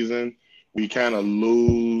the season we kind of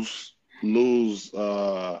lose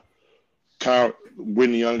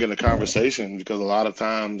Whitney Young in the conversation because a lot of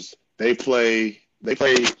times they play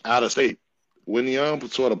out of state. Whitney Young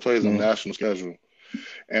sort of plays a national schedule.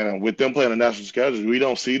 And with them playing a national schedule, we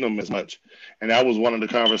don't see them as much. And that was one of the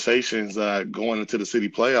conversations going into the city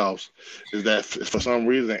playoffs, is that for some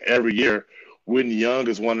reason every year, Whitney Young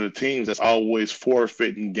is one of the teams that's always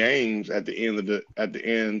forfeiting games at the end of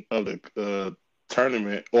the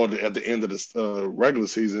tournament or at the end of the regular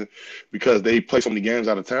season because they play so many games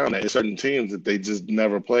out of town that certain teams that they just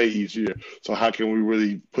never play each year. So how can we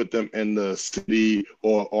really put them in the city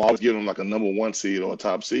or always give them like a number one seed or a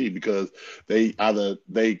top seed because they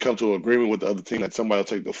come to an agreement with the other team that somebody will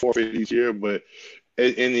take the forfeit each year, but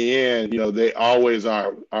in the end, they always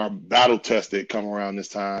are battle tested come around this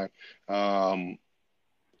time, and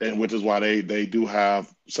which is why they do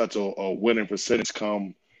have such a winning percentage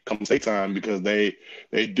come state time because they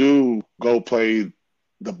do go play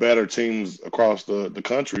the better teams across the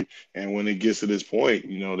country, and when it gets to this point,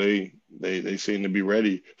 they seem to be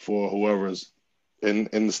ready for whoever's in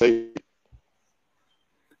the state.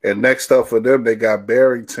 And next up for them, they got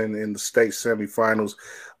Barrington in the state semifinals.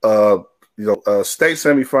 State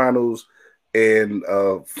semifinals and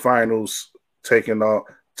finals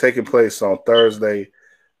taking place on Thursday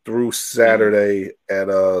through Saturday at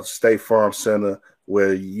State Farm Center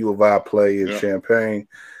where U of I play in Champaign.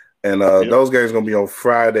 And those games are going to be on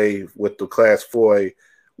Friday with the Class 4A.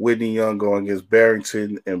 Whitney Young going against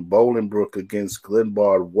Barrington and Bolingbrook against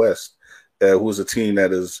Glenbard West, who's a team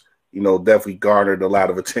that is, definitely garnered a lot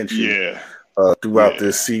of attention throughout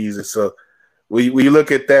this season. So when you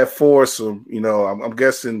look at that foursome, I'm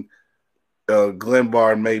guessing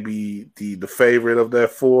Glenbard may be the favorite of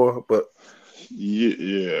that four, but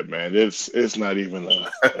yeah, man, it's not even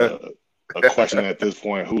a question at this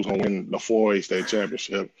point who's going to win the 4A state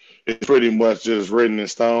championship. It's pretty much just written in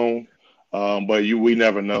stone, but we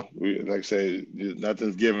never know. Like I say,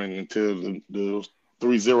 nothing's given until the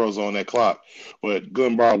 3 zeros on that clock. But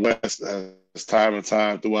Glenbard West has time and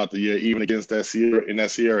time throughout the year, even against that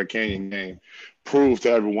Sierra Canyon game, proved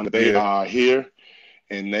to everyone that they are here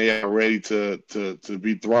and they are ready to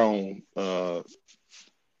be thrown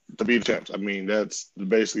to be the champs. I mean, that's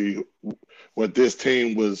basically what this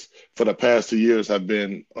team was for the past 2 years have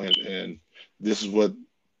been, and this is what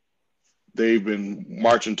they've been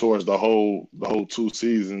marching towards the whole 2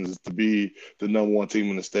 seasons to be the number one team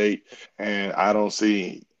in the state. And I don't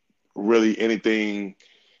see really anything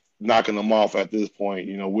knocking them off at this point.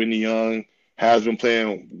 Whitney Young has been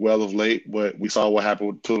playing well of late, but we saw what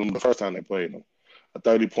happened to them the first time they played them, a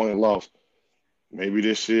 30-point loss. Maybe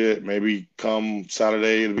this year, maybe come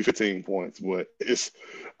Saturday, it'll be 15 points. But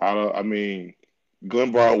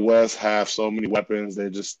Glenbard West have so many weapons. They're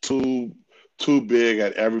just too big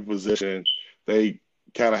at every position. They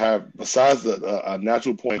kind of have, besides a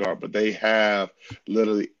natural point guard, but they have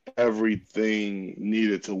literally everything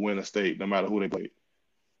needed to win a state, no matter who they play.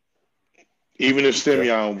 Even if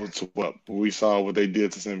Simeon was what we saw what they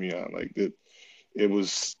did to Simeon, like it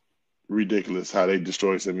was ridiculous how they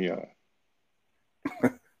destroyed Simeon.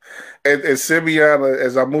 and Simeon,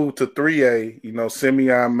 as I move to 3A,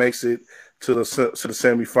 Simeon makes it to the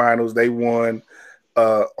semifinals. They won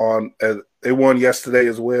they won yesterday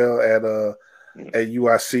as well at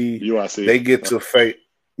UIC. UIC.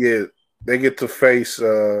 They get to face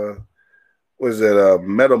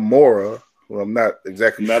Metamora. Well, I'm not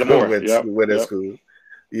exactly sure where that's school.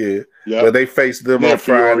 Yeah, but they face them on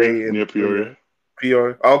Friday near Peoria.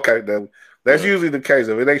 Peoria. Okay, that's usually the case.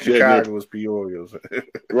 If it ain't Chicago, it's Peoria.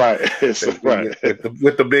 Right.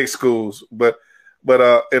 With the big schools. But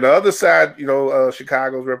in the other side,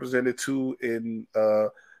 Chicago's represented too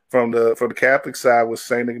from the Catholic side with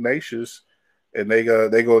St. Ignatius, and they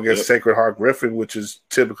go against Sacred Heart Griffin, which is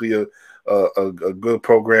typically a good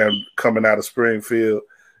program coming out of Springfield.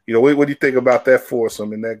 What do you think about that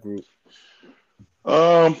foursome in that group?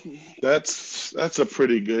 That's a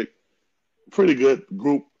pretty good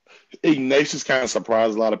group. Ignatius kind of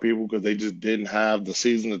surprised a lot of people because they just didn't have the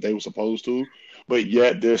season that they were supposed to, but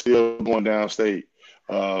yet they're still going downstate.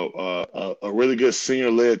 A really good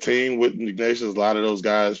senior-led team with Ignatius. A lot of those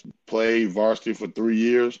guys played varsity for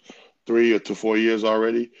 3 to 4 years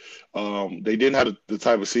already. They didn't have the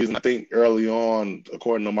type of season. I think early on,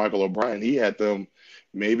 according to Michael O'Brien, he had them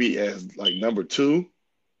maybe as like number 2,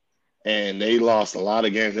 and they lost a lot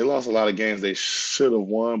of games. They lost a lot of games they should have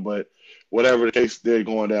won, but whatever the case, they're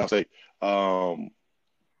going down.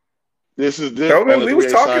 This is this. We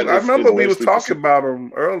was talking. I remember we was talking about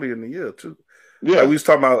them early in the year too. Like we was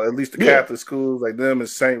talking about at least the Yeah. Catholic schools, like them and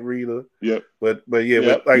St. Rita. Yep. But like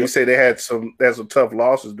Yep. you say, they had some tough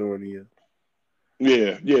losses during the year.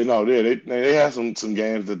 They had some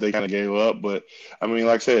games that they kind of gave up, but I mean,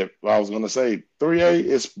 like I said, I was gonna say 3A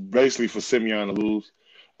is basically for Simeon to lose.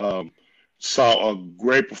 Saw a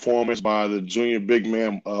great performance by the junior big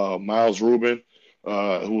man Miles Rubin,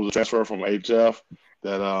 who was a transfer from HF,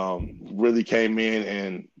 that really came in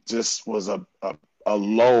and just was a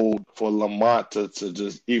load for Lamont to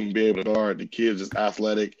just even be able to guard. The kid just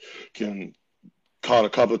athletic, can caught a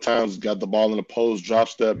couple of times, got the ball in the post, drop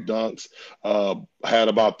step dunks, had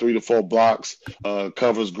about 3 to 4 blocks,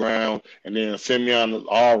 covers ground, and then Simeon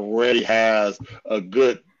already has a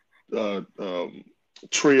good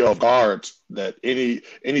trio of guards that any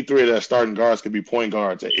 3 of their starting guards could be point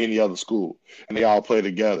guards at any other school, and they all play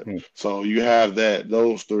together. Mm-hmm. So you have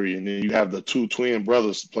those 3, and then you have the 2 twin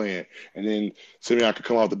brothers playing, and then Simeon could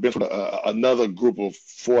come off the bench with another group of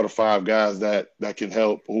 4 to 5 guys that can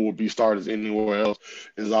help, who will be starters anywhere else.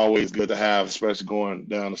 Is always good to have, especially going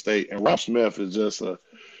down the state. And Rob Smith is just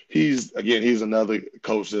he's another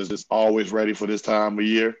coach that's just always ready for this time of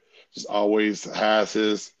year. Just always has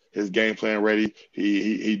his game plan ready.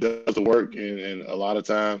 He does the work, and a lot of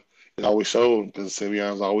time it always shows because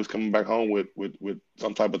Simeon's always coming back home with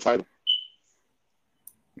some type of title.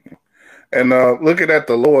 And looking at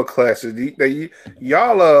the lower classes,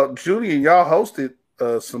 y'all, Judy, y'all hosted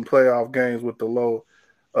some playoff games with the low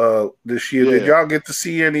this year. Yeah. Did y'all get to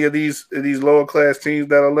see any of these lower class teams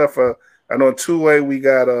that are left? I know in 2A we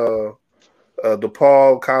got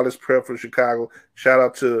DePaul, College Prep from Chicago. Shout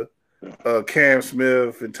out to Cam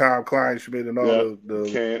Smith and Tom Kleinschmidt and all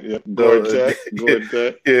Gordon Tech.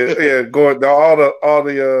 Gordon, all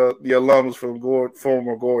the alums from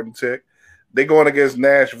former Gordon Tech. They going against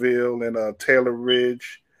Nashville, and Taylor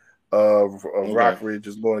Ridge, Rock Ridge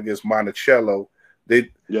is going against Monticello.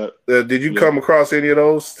 Did you come across any of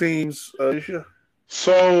those teams this year?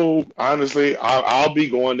 So honestly, I'll be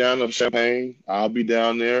going down to Champaign. I'll be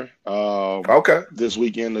down there. This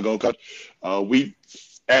weekend to go cut. We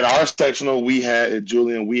at our sectional we had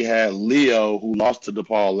Leo, who lost to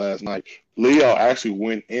DePaul last night. Leo actually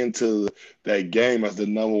went into that game as the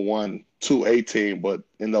number 1 2A team, but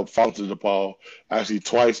ended up falling to DePaul actually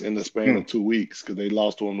twice in the span of 2 weeks because they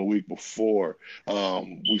lost to them the week before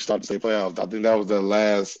we started the state playoffs. I think that was their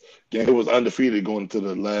last game. It was undefeated going to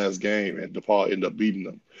the last game, and DePaul ended up beating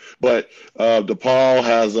them. But DePaul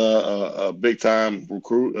has a big-time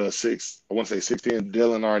recruit, 16,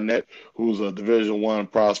 Dylan Arnett, who's a Division I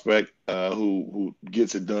prospect who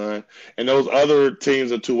gets it done. And those other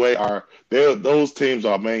teams in 2A those teams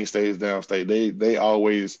are mainstays downstate. They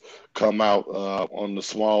always come out on the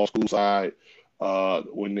small school side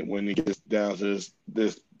when it gets down to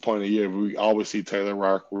this point of the year. We always see Taylor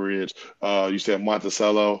Rock Ridge. You said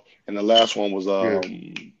Monticello, and the last one was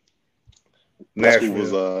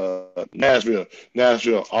Nashville.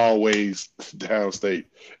 Nashville always downstate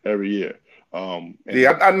every year. I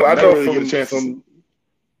know really from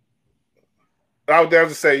I would dare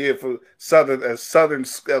to say, for Southern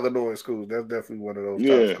Illinois schools, that's definitely one of those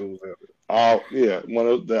top schools out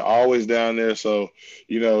there. They're always down there. So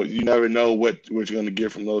you never know what you're going to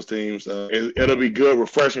get from those teams. It'll be good,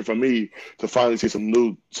 refreshing for me to finally see some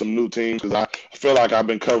new teams, because I feel like I've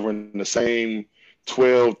been covering the same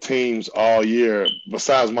 12 teams all year,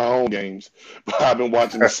 besides my own games. But I've been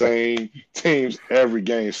watching the same teams every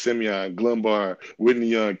game: Simeon, Glenbar, Whitney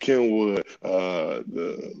Young, Kenwood,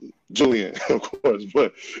 Julian, of course.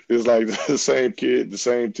 But it's like the same kid, the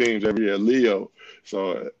same teams every year. Leo.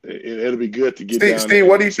 So it'll be good to get down. Steve,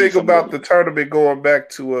 what do you think about the tournament going back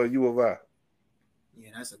to U of I? Yeah,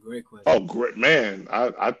 that's a great question. Oh, great, man.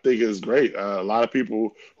 I think it's great. A lot of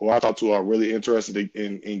people who I talk to are really interested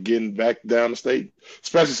in getting back down the state,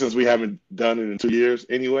 especially since we haven't done it in 2 years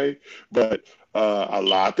anyway. But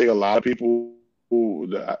I think a lot of people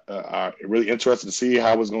who are really interested to see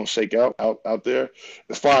how it's going to shake out there.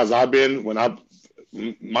 As far as I've been,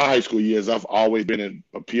 my high school years, I've always been in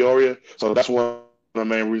Peoria. So that's one of the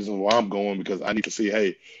main reasons why I'm going, because I need to see,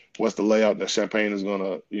 hey, what's the layout that Champaign is going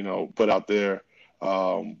to, put out there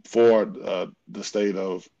for the state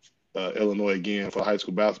of Illinois again for the high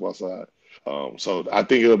school basketball side. So I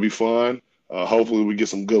think it'll be fun. Hopefully we get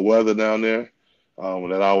some good weather down there.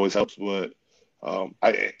 That always helps. But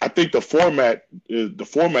I think the format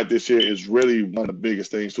this year is really one of the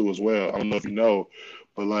biggest things too as well. I don't know if you know,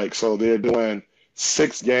 but so they're doing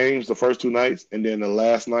 6 games the first 2 nights, and then the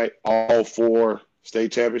last night all 4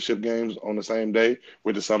 state championship games on the same day,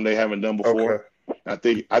 which is something they haven't done before.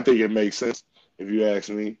 Okay. I think it makes sense, if you ask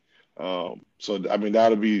me. So I mean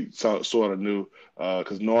that'll be sort of new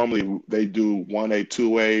because normally they do 1A,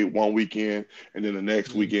 2A one weekend, and then the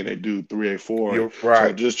next weekend they do 3A, 4A. You're So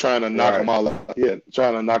right. just trying to knock them all out. Yeah,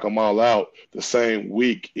 trying to knock them all out the same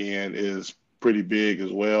weekend is pretty big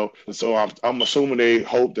as well. And so I'm assuming they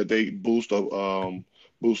hope that they boost up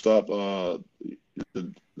the,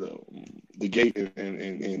 the gate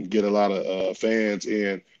and get a lot of fans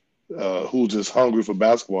in who's just hungry for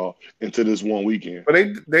basketball into this one weekend. But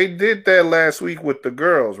they did that last week with the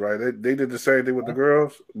girls, right? They did the same thing with the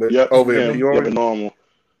girls, but Yep, over in Peoria. Yep, normal.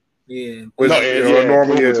 Yeah.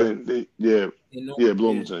 Bloomington. Yeah,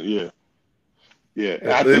 Bloomington. Yeah.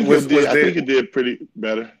 I think it did pretty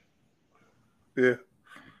better. Yeah.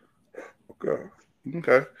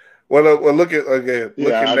 Okay. Well, look at again. Go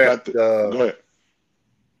ahead.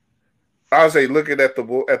 I would say looking at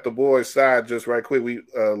the boys' side just right quick. We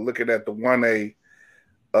looking at the 1A.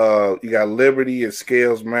 You got Liberty and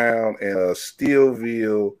Scales Mound and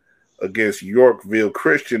Steelville against Yorkville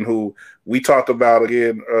Christian, who we talked about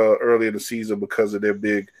again earlier in the season because of their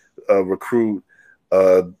big recruit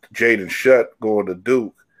Jaden Shutt going to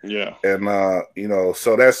Duke. Yeah, and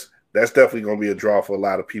so that's definitely going to be a draw for a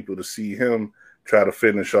lot of people to see him try to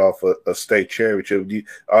finish off a state championship.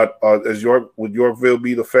 Would Yorkville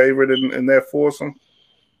be the favorite in that foursome?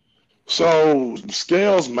 So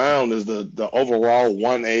Scales Mound is the overall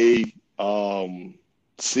 1A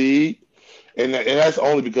seed, and that's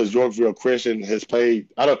only because Yorkville Christian has played.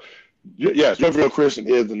 Yorkville Christian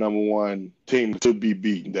is the number one team to be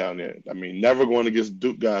beaten down there. I mean, never going against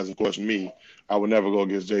Duke guys. Of course, I would never go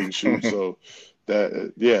against Jaden Schutt. So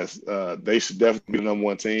that they should definitely be the number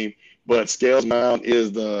one team. But Scales Mound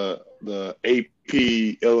is the AP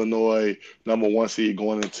Illinois number one seed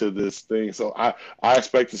going into this thing. So I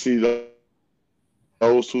expect to see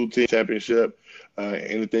those two team championship.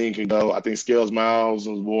 Anything can go. I think Scales Mound is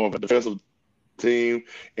more of a defensive team,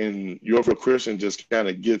 and Yorkville Christian just kind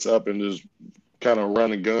of gets up and just kind of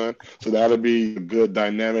run and gun. So that'll be a good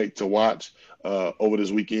dynamic to watch over this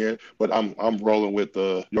weekend. But I'm rolling with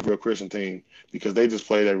the Yorkville Christian team because they just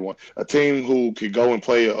played everyone. A team who could go and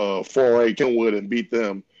play 4A Kenwood and beat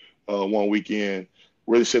them one weekend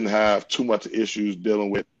really shouldn't have too much issues dealing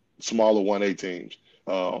with smaller 1A teams.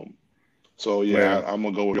 So yeah, I'm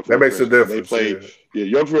gonna go with Yorkville. That makes Christian. a difference. They played,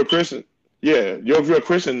 Yorkville Christian. Yeah, Yorkville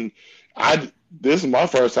Christian. This is my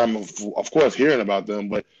first time, of course, hearing about them,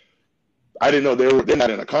 but I didn't know they're not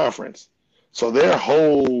in a conference. So their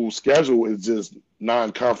whole schedule is just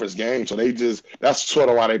non-conference games. So that's sort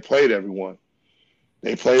of why they played everyone.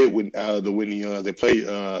 They played with the Whitney Youngs. They played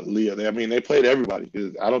Leah. They played everybody.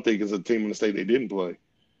 I don't think it's a team in the state they didn't play.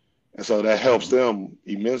 And so that helps them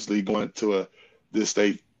immensely going to this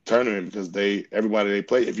state tournament because everybody they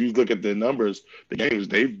play. If you look at the numbers, the games,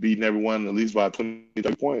 they've beaten everyone at least by 20,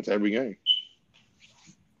 30 points every game.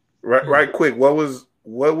 Right quick, what was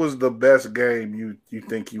the best game you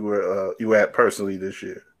think you were at personally this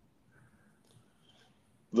year?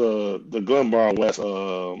 The Glenbard West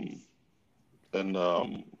and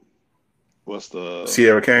what's the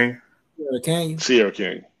Sierra King? Sierra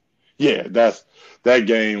King. Yeah, that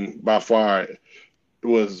game by far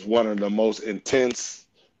was one of the most intense,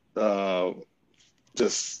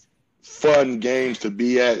 just fun games to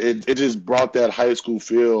be at. It just brought that high school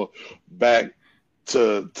feel back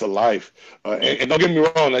to life. And don't get me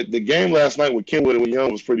wrong, like the game last night with Kenwood and Young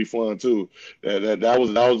was pretty fun too. That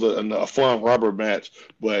was a fun rubber match,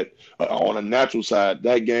 but on a natural side,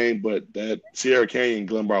 that game. But that Sierra Canyon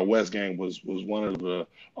Glenbard West game was one of the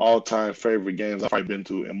all-time favorite games I've probably been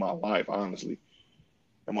to in my life, honestly.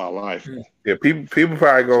 In my life. Yeah, people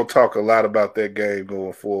probably gonna talk a lot about that game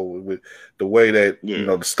going forward with the way that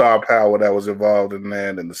the star power that was involved in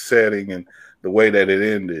that and the setting and the way that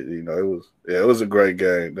it ended. It was a great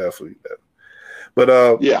game, definitely. But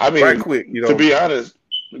right quick, to be honest,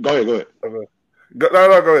 go ahead. Okay. Go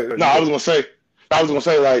ahead. No, I was gonna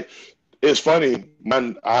say like it's funny.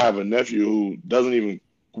 I have a nephew who doesn't even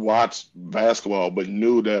watch basketball, but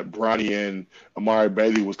knew that Bronny and Amari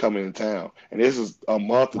Bailey was coming in town, and this is a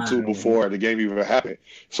month or two before the game even happened.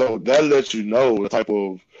 So that lets you know the type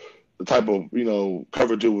of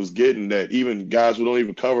coverage it was getting. That even guys who don't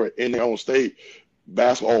even cover it in their own state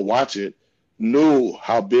basketball watch it knew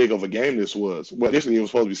how big of a game this was. Well, initially it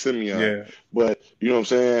was supposed to be Simeon, but you know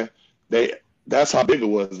what I'm saying? That's how big it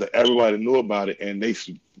was that everybody knew about it, and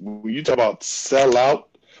when you talk about sell out.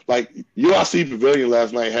 Like UIC Pavilion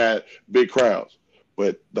last night had big crowds,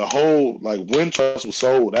 but the whole Wintrust was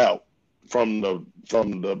sold out from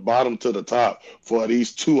the bottom to the top for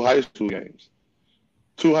these two high school games.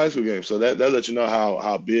 So that lets you know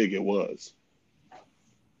how big it was.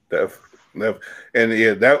 And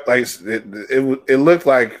yeah, that like it looked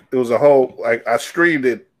like it was a whole like I streamed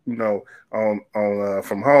it, on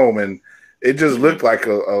from home, and it just looked like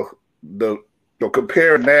the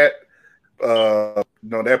comparing that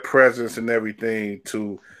that presence and everything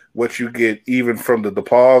to what you get even from the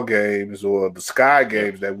DePaul games or the Sky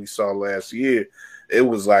games that we saw last year. It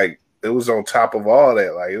was like it was on top of all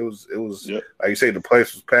that. Like it was like you say, the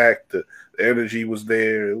place was packed, the energy was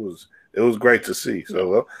there. It was great to see.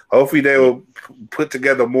 So hopefully they will put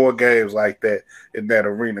together more games like that in that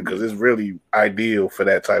arena because it's really ideal for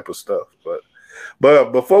that type of stuff.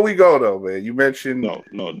 But before we go though, man, you mentioned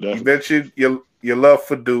you mentioned your love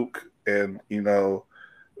for Duke, and we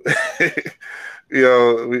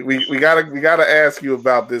gotta ask you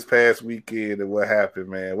about this past weekend and what happened,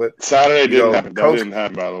 man. Saturday didn't happen. That didn't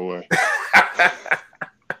happen, by the way.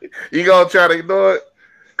 You gonna try to ignore it?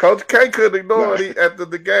 Coach K couldn't ignore it after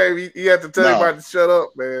the game. He had to tell everybody to shut up,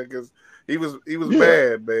 man, because he was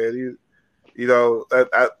mad, man.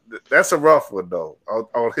 That's a rough one though.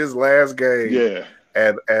 On his last game,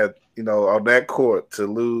 and on that court to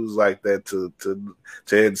lose like that to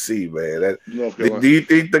NC, man. Do you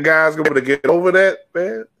think the guys going to get over that,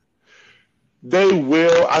 man? They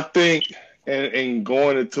will, I think. And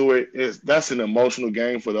going into it, that's an emotional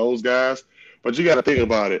game for those guys. But you got to think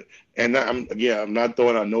about it. And I'm not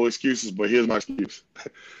throwing out no excuses, but here's my excuse.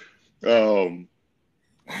 Those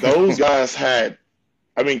guys had,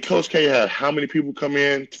 Coach K had how many people come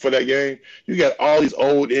in for that game? You got all these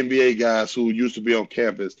old NBA guys who used to be on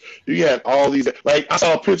campus. You got all these, like I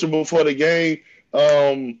saw a picture before the game.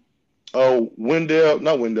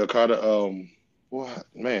 Wendell Carter.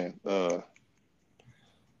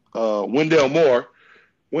 Wendell Moore.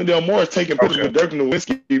 Wendell Moore is taking pictures with Dirk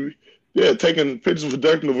Nowitzki. Yeah, taking pictures with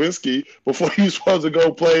Dirk Nowitzki before he was supposed to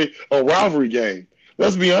go play a rivalry game.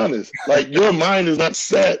 Let's be honest. Like, your mind is not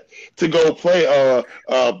set to go play a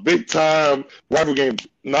big-time rivalry game.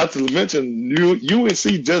 Not to mention, UNC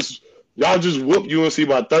y'all just whooped UNC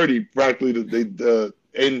by 30 practically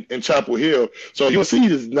in Chapel Hill. So UNC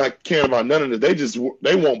is not caring about none of it.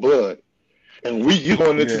 They want blood. And you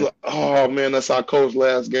going into oh man, that's our coach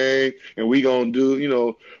last game, and we gonna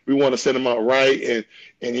do, we want to set him out right, and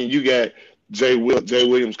then you got Jay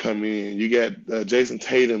Williams coming in, you got Jason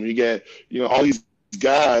Tatum, you got all these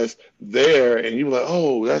guys there, and you like,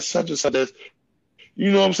 oh, that's such and such. That's,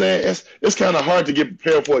 you know what I'm saying? It's kind of hard to get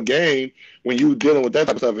prepared for a game when you dealing with that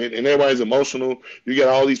type of stuff, and everybody's emotional. You got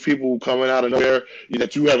all these people coming out of nowhere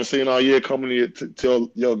that you haven't seen all year coming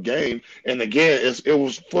to your game. And again, it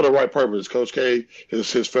was for the right purpose. Coach K,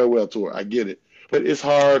 his farewell tour. I get it, but it's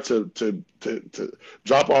hard to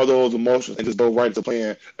drop all those emotions and just go right to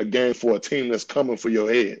playing a game for a team that's coming for your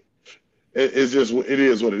head. It is what it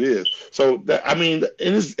is. So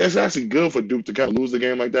it's actually good for Duke to kind of lose the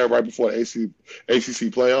game like that right before the ACC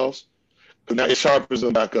playoffs. Because now it sharpens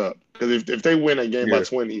them back up. Because if they win a game by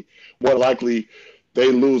 20, more likely they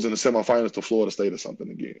lose in the semifinals to Florida State or something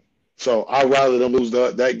again. So I'd rather them lose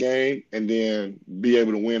that game and then be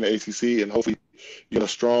able to win the ACC and hopefully get a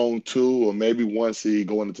strong 2 or maybe 1 seed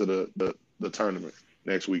going into the tournament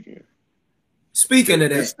next weekend. Speaking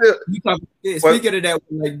of that, speaking of that,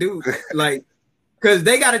 like, dude, like, because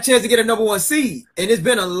they got a chance to get a number 1 seed, and there's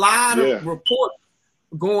been a lot of reports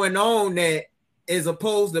going on that, as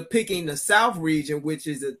opposed to picking the South region, which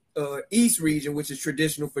is a East region, which is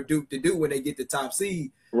traditional for Duke to do when they get the top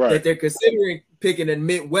seed, that they're considering picking the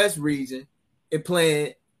Midwest region and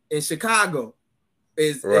playing in Chicago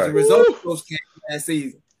as a result of those games last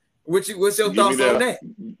season. What's your thoughts on that?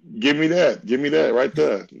 Give me that right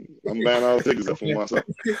there. I'm buying all the tickets up for myself.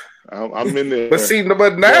 I'm in there.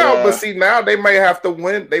 But now they may have to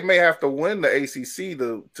win. They may have to win the ACC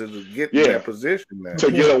to get in that position now.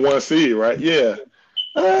 To get a 1 seed, right? Yeah.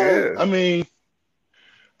 My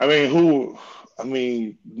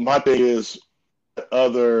thing is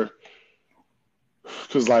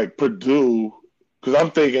because like Purdue, because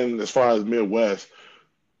I'm thinking as far as Midwest,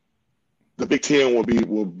 the Big Ten will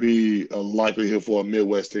be a likelihood for a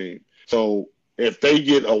Midwest team. So if they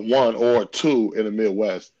get a 1 or a 2 in the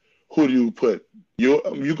Midwest, who do you put? You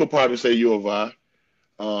could probably say U of I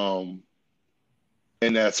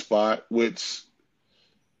in that spot, which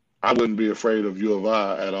I wouldn't be afraid of U of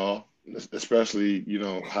I at all, especially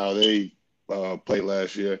how they played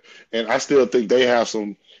last year. And I still think they have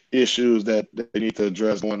some issues that they need to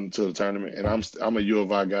address going into the tournament. And I'm a U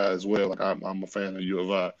of I guy as well. Like I'm a fan of U of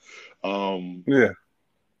I.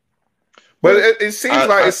 But it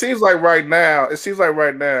seems like right now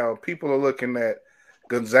people are looking at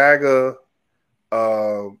Gonzaga,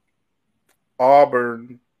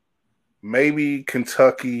 Auburn, maybe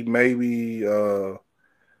Kentucky, maybe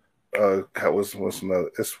what's another?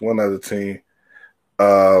 It's one other team.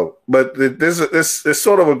 But there's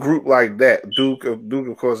sort of a group like that. Duke,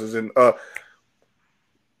 of course, is in.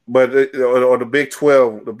 But or the Big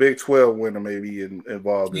 12 winner may be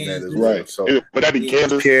involved in that as well. Right. So, would that be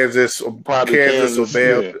Kansas? Kansas or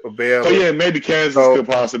Baylor? Yeah. Or Baylor. So yeah, maybe Kansas could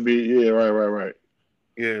possibly be. Yeah, right.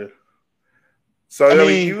 Yeah. So I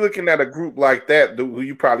mean, you're looking at a group like that, who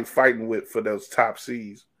you probably fighting with for those top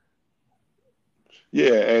seeds.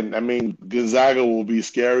 Yeah, and I mean Gonzaga will be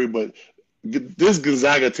scary, but this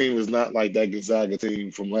Gonzaga team is not like that Gonzaga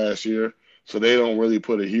team from last year, so they don't really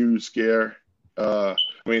put a huge scare. I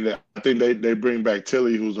mean, I think they bring back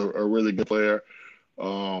Tilly, who's a really good player.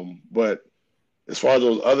 But as far as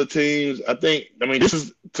those other teams, this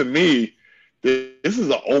is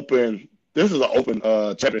an open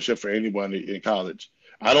championship for anybody in college.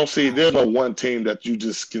 I don't see there's no one team that you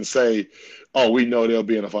just can say, oh, we know they'll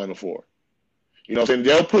be in the Final Four. You know what I'm saying?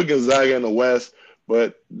 They'll put Gonzaga in the West,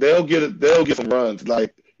 but they'll get some runs.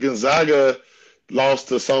 Like Gonzaga lost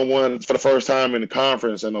to someone for the first time in the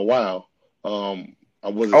conference in a while. Santa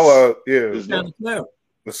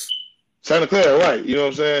Clara, right? You know what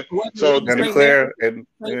I'm saying? So Santa Clara and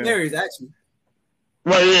St. Mary's actually.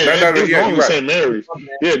 Right, yeah. Normally St. Mary's.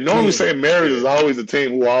 Yeah, normally St. Mary's is always a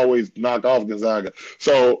team who always knock off Gonzaga.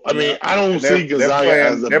 So I mean, I don't see Gonzaga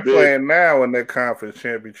as they're playing now in their conference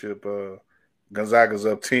championship. Gonzaga's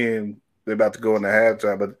up 10. They're about to go into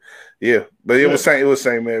halftime, but it was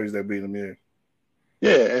St. Mary's that beat them here.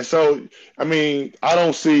 Yeah, and so I mean, I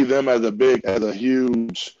don't see them as a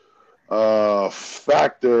huge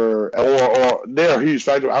factor, or they're a huge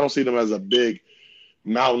factor. I don't see them as a big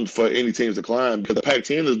mountain for any teams to climb because the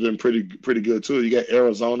Pac-10 has been pretty good too. You got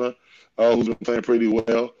Arizona, who's been playing pretty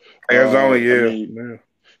well. Arizona,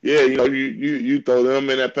 yeah, you know, you throw them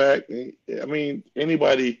in that pack. I mean,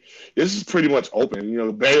 anybody. This is pretty much open. You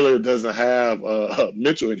know, Baylor doesn't have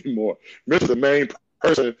Mitchell anymore. Mitchell's the main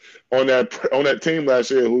person on that team last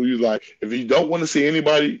year who you like. If you don't want to see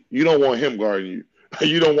anybody, you don't want him guarding you.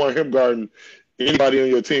 You don't want him guarding anybody on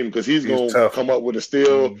your team because he's going to come up with a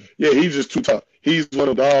steal. Mm-hmm. Yeah, he's just too tough. He's one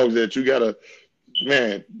of the dogs that you gotta,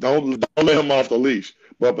 man, don't let him off the leash.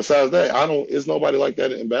 But besides that, it's nobody like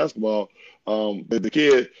that in basketball.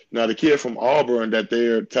 The kid from Auburn that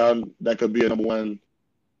they're touting that could be a number one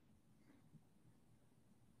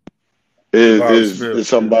is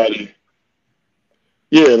somebody.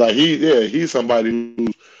 Yeah, like he's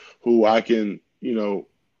somebody who I can, you know,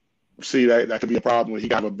 see that could be a problem when he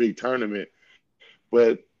got a big tournament.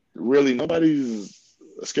 But really, nobody's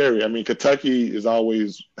scary. I mean, Kentucky has all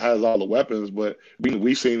the weapons, but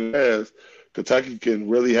we've seen it as Kentucky can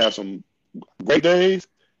really have some great days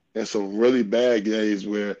and some really bad days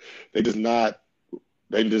where they just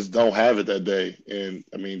don't have it that day. And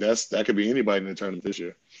I mean, that could be anybody in the tournament this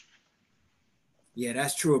year. Yeah,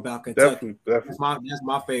 that's true about Kentucky. Definitely. That's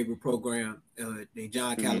my favorite program,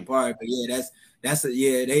 John Calipari. But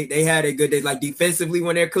yeah, they had a good day. Like defensively,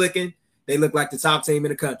 when they're clicking, they look like the top team in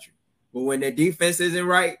the country. But when their defense isn't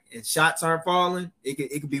right and shots aren't falling,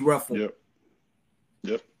 it could be rough for them.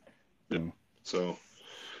 Yep. So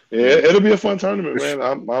yeah, it'll be a fun tournament, man.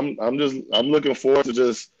 I'm looking forward to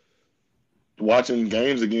just watching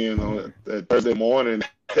games again on Thursday morning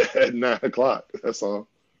at 9:00. That's all.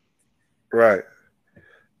 Right.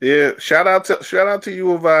 Yeah. Shout out to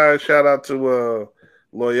U of I. Shout out to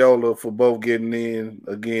Loyola for both getting in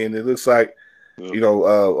again. It looks like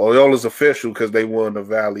Loyola's official because they won the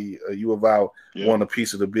Valley. U of I won a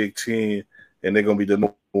piece of the Big Ten, and they're gonna be the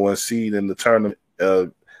number one seed in the tournament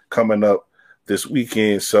coming up this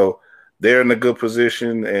weekend. So they're in a good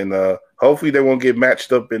position, and hopefully they won't get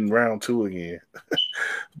matched up in round 2 again.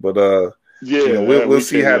 But we'll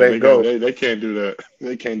see how they go. They can't do that.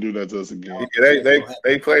 They can't do that to us again. Yeah,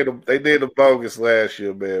 they played them. They did the bogus last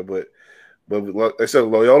year, man. But they said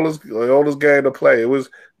Loyola's game to play.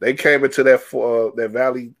 They came into that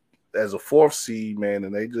Valley as a 4th seed, man,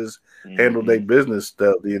 and they just handled their business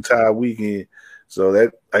the entire weekend. So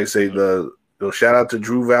that I say shout out to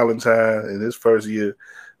Drew Valentine in his first year.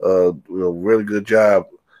 Really good job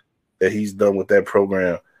that he's done with that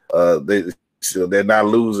program. They're not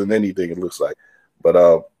losing anything, it looks like. But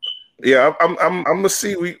I'm gonna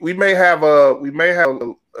see. We may have a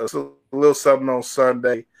little something on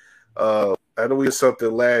Sunday. I know we did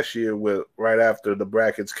something last year right after the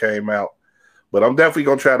brackets came out, but I'm definitely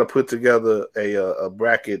gonna try to put together a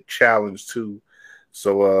bracket challenge too.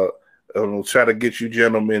 So we'll try to get you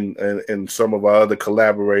gentlemen and some of our other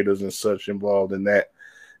collaborators and such involved in that,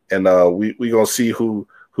 and we gonna see who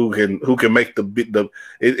can make it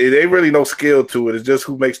ain't really no skill to it. It's just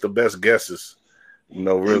who makes the best guesses.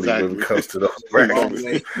 Really, Exactly. when it comes to those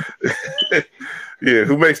brackets. Yeah,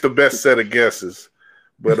 who makes the best set of guesses?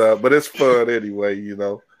 But it's fun anyway,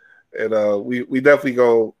 And we definitely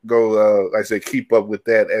go like I say, keep up with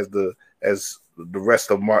that as the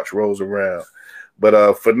rest of March rolls around.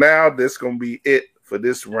 But for now, this is gonna be it for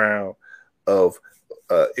this round of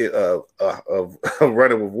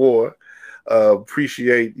Running with War.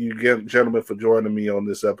 Appreciate you gentlemen for joining me on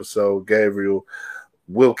this episode. Gabriel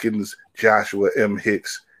Wilkins, Joshua M.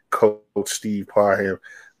 Hicks, Coach Steve Parham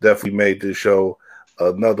definitely made this show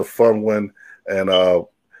another fun one. And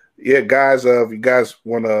yeah, guys, if you guys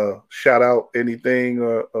want to shout out anything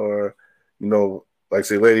or like I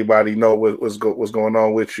say, let anybody know what's going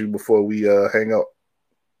on with you before we hang up.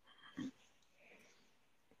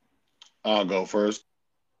 I'll go first.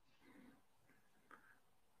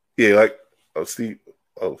 Yeah, like Steve.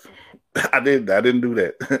 Oh, I didn't do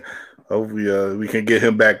that. Hopefully, we can get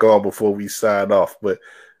him back on before we sign off. But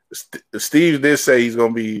Steve did say he's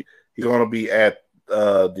gonna be at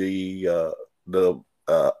the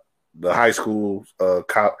high school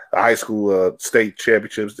state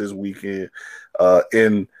championships this weekend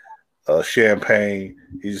in Champaign.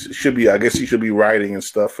 I guess he should be writing and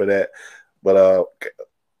stuff for that. But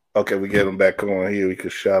okay, we get him back on here. We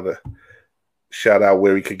could shout out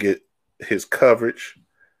where we could get his coverage.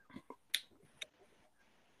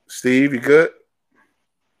 Steve, you good?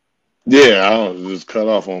 Yeah, I was just cut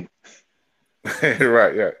off on.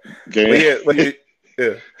 right. Okay.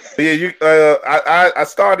 Yeah. You. I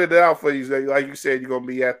started it out for you. Like you said, you're gonna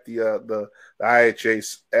be at the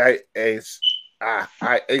IHSA.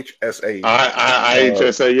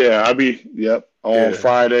 IHSA. Yeah, I'll be. Yep. On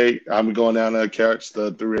Friday, I'll be going down to catch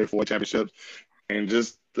the 3A4 championships, and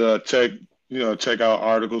just check out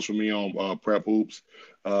articles from me on Prep Hoops.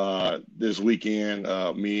 This weekend,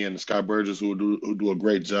 me and Scott Burgess, who do a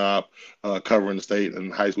great job covering the state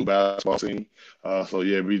and high school basketball scene. So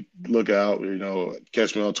yeah, look out.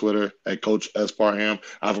 Catch me on Twitter at Coach S Parham.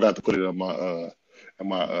 I forgot to put it on my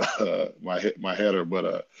header,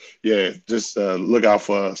 but yeah, just look out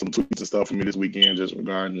for some tweets and stuff from me this weekend, just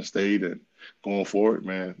regarding the state and going forward,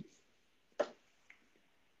 man.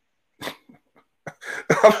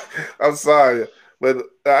 I'm sorry. But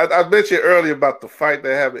I mentioned earlier about the fight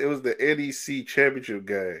that happened. It was the NEC championship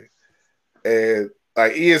game, and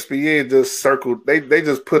like ESPN just circled. They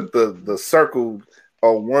just put the circle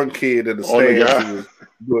on one kid in the stands.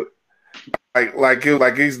 Like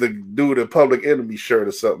he's the dude in Public Enemy shirt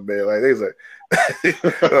or something, man. Like they was like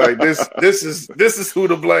this is who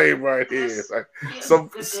to blame right here. Like some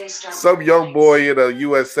young boy in a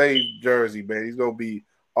USA jersey, man. He's gonna be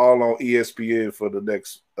all on ESPN for the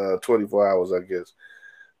next 24 hours, I guess.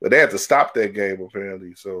 But they had to stop that game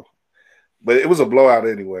apparently. So, but it was a blowout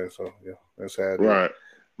anyway. So yeah, that's how it is. Right.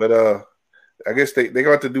 But I guess they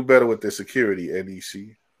gonna have to do better with their security,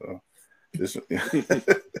 NEC. So,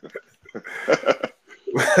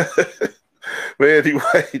 but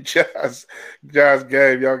anyway, Josh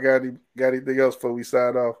game. Y'all got anything else before we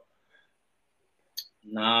sign off?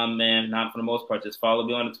 Nah, man, not for the most part. Just follow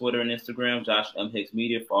me on the Twitter and Instagram, Josh M. Hicks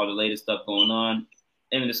Media, for all the latest stuff going on.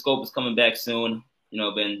 And the Scope is coming back soon.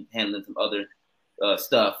 Been handling some other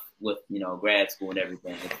stuff with, grad school and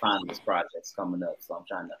everything. And finalist projects coming up. So I'm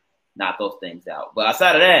trying to knock those things out. But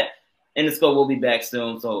outside of that, In the Scope will be back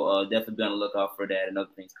soon. So definitely be on the lookout for that and other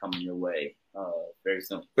things coming your way very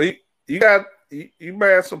soon. But you may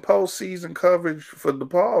have some postseason coverage for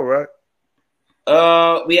DePaul,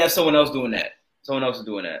 right? We have someone else doing that. Someone else is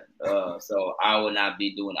doing that. So I will not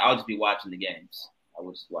be doing it. I'll just be watching the games. I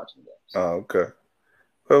was just watching the games. Oh, okay.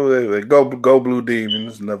 Well, go Blue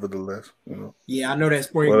Demons, nevertheless. Yeah, I know that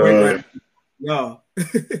spring break. Y'all.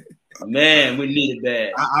 Man, we need it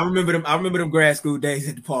bad. I remember them. I remember them grad school days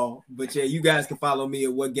at DePaul. But yeah, you guys can follow me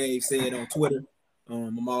at What Gabe Said on Twitter.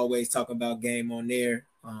 I'm always talking about game on there.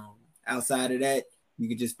 Outside of that, you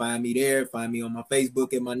can just find me there. Find me on my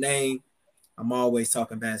Facebook at my name. I'm always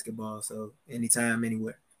talking basketball, so anytime,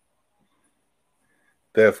 anywhere.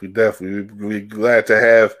 Definitely. We're glad to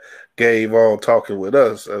have Gabe on talking with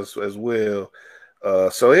us as well.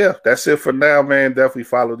 So, yeah, that's it for now, man. Definitely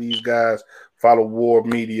follow these guys. Follow War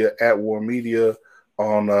Media at War Media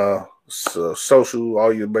on social,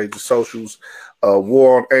 all your major socials.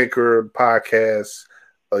 War on Anchor podcast.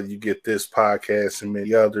 You get this podcast and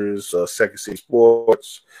many others. Second City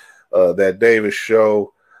Sports, That Davis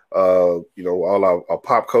Show. All our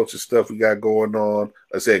pop culture stuff we got going on.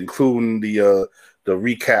 I said, including the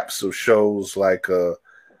recaps of shows like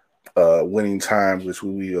Winning Times, which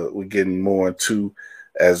we're getting more into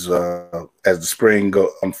as the spring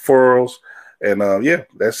unfurls. And yeah,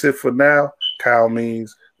 that's it for now. Kyle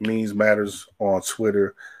Means, Means Matters on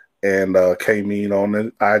Twitter and K Mean on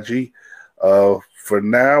the IG. For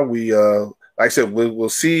now, we like I said, we'll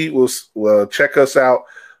see. We'll check us out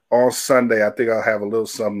on Sunday. I think I'll have a little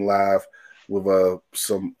something live with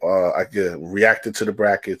some I get reacting to the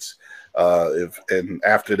brackets. And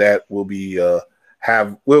after that, we'll be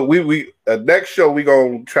next show we're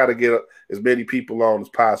gonna try to get as many people on as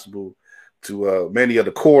possible, to many of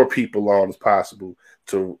the core people on as possible,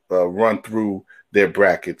 to run through their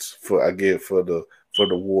brackets for the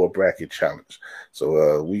War Bracket Challenge.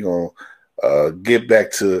 So we gonna get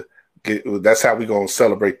back to that's how we gonna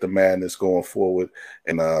celebrate the madness going forward.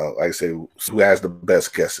 And like I say, who has the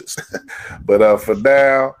best guesses. But for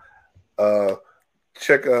now,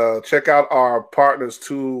 check out our partners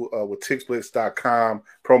too with TixBlitz.com.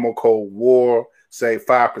 Promo code WAR, save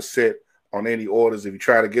 5% on any orders. If you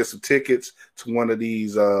try to get some tickets to one of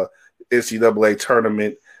these NCAA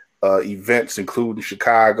tournament events, including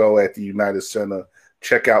Chicago at the United Center,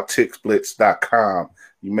 check out TixBlitz.com.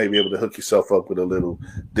 You may be able to hook yourself up with a little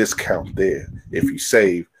discount there if you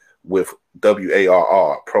save with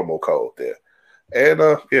WARR promo code there.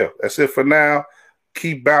 And yeah, that's it for now.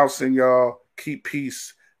 Keep bouncing, y'all. Keep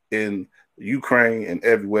peace in Ukraine and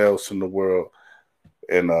everywhere else in the world.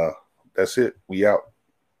 And that's it. We out.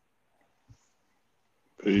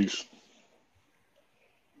 Peace.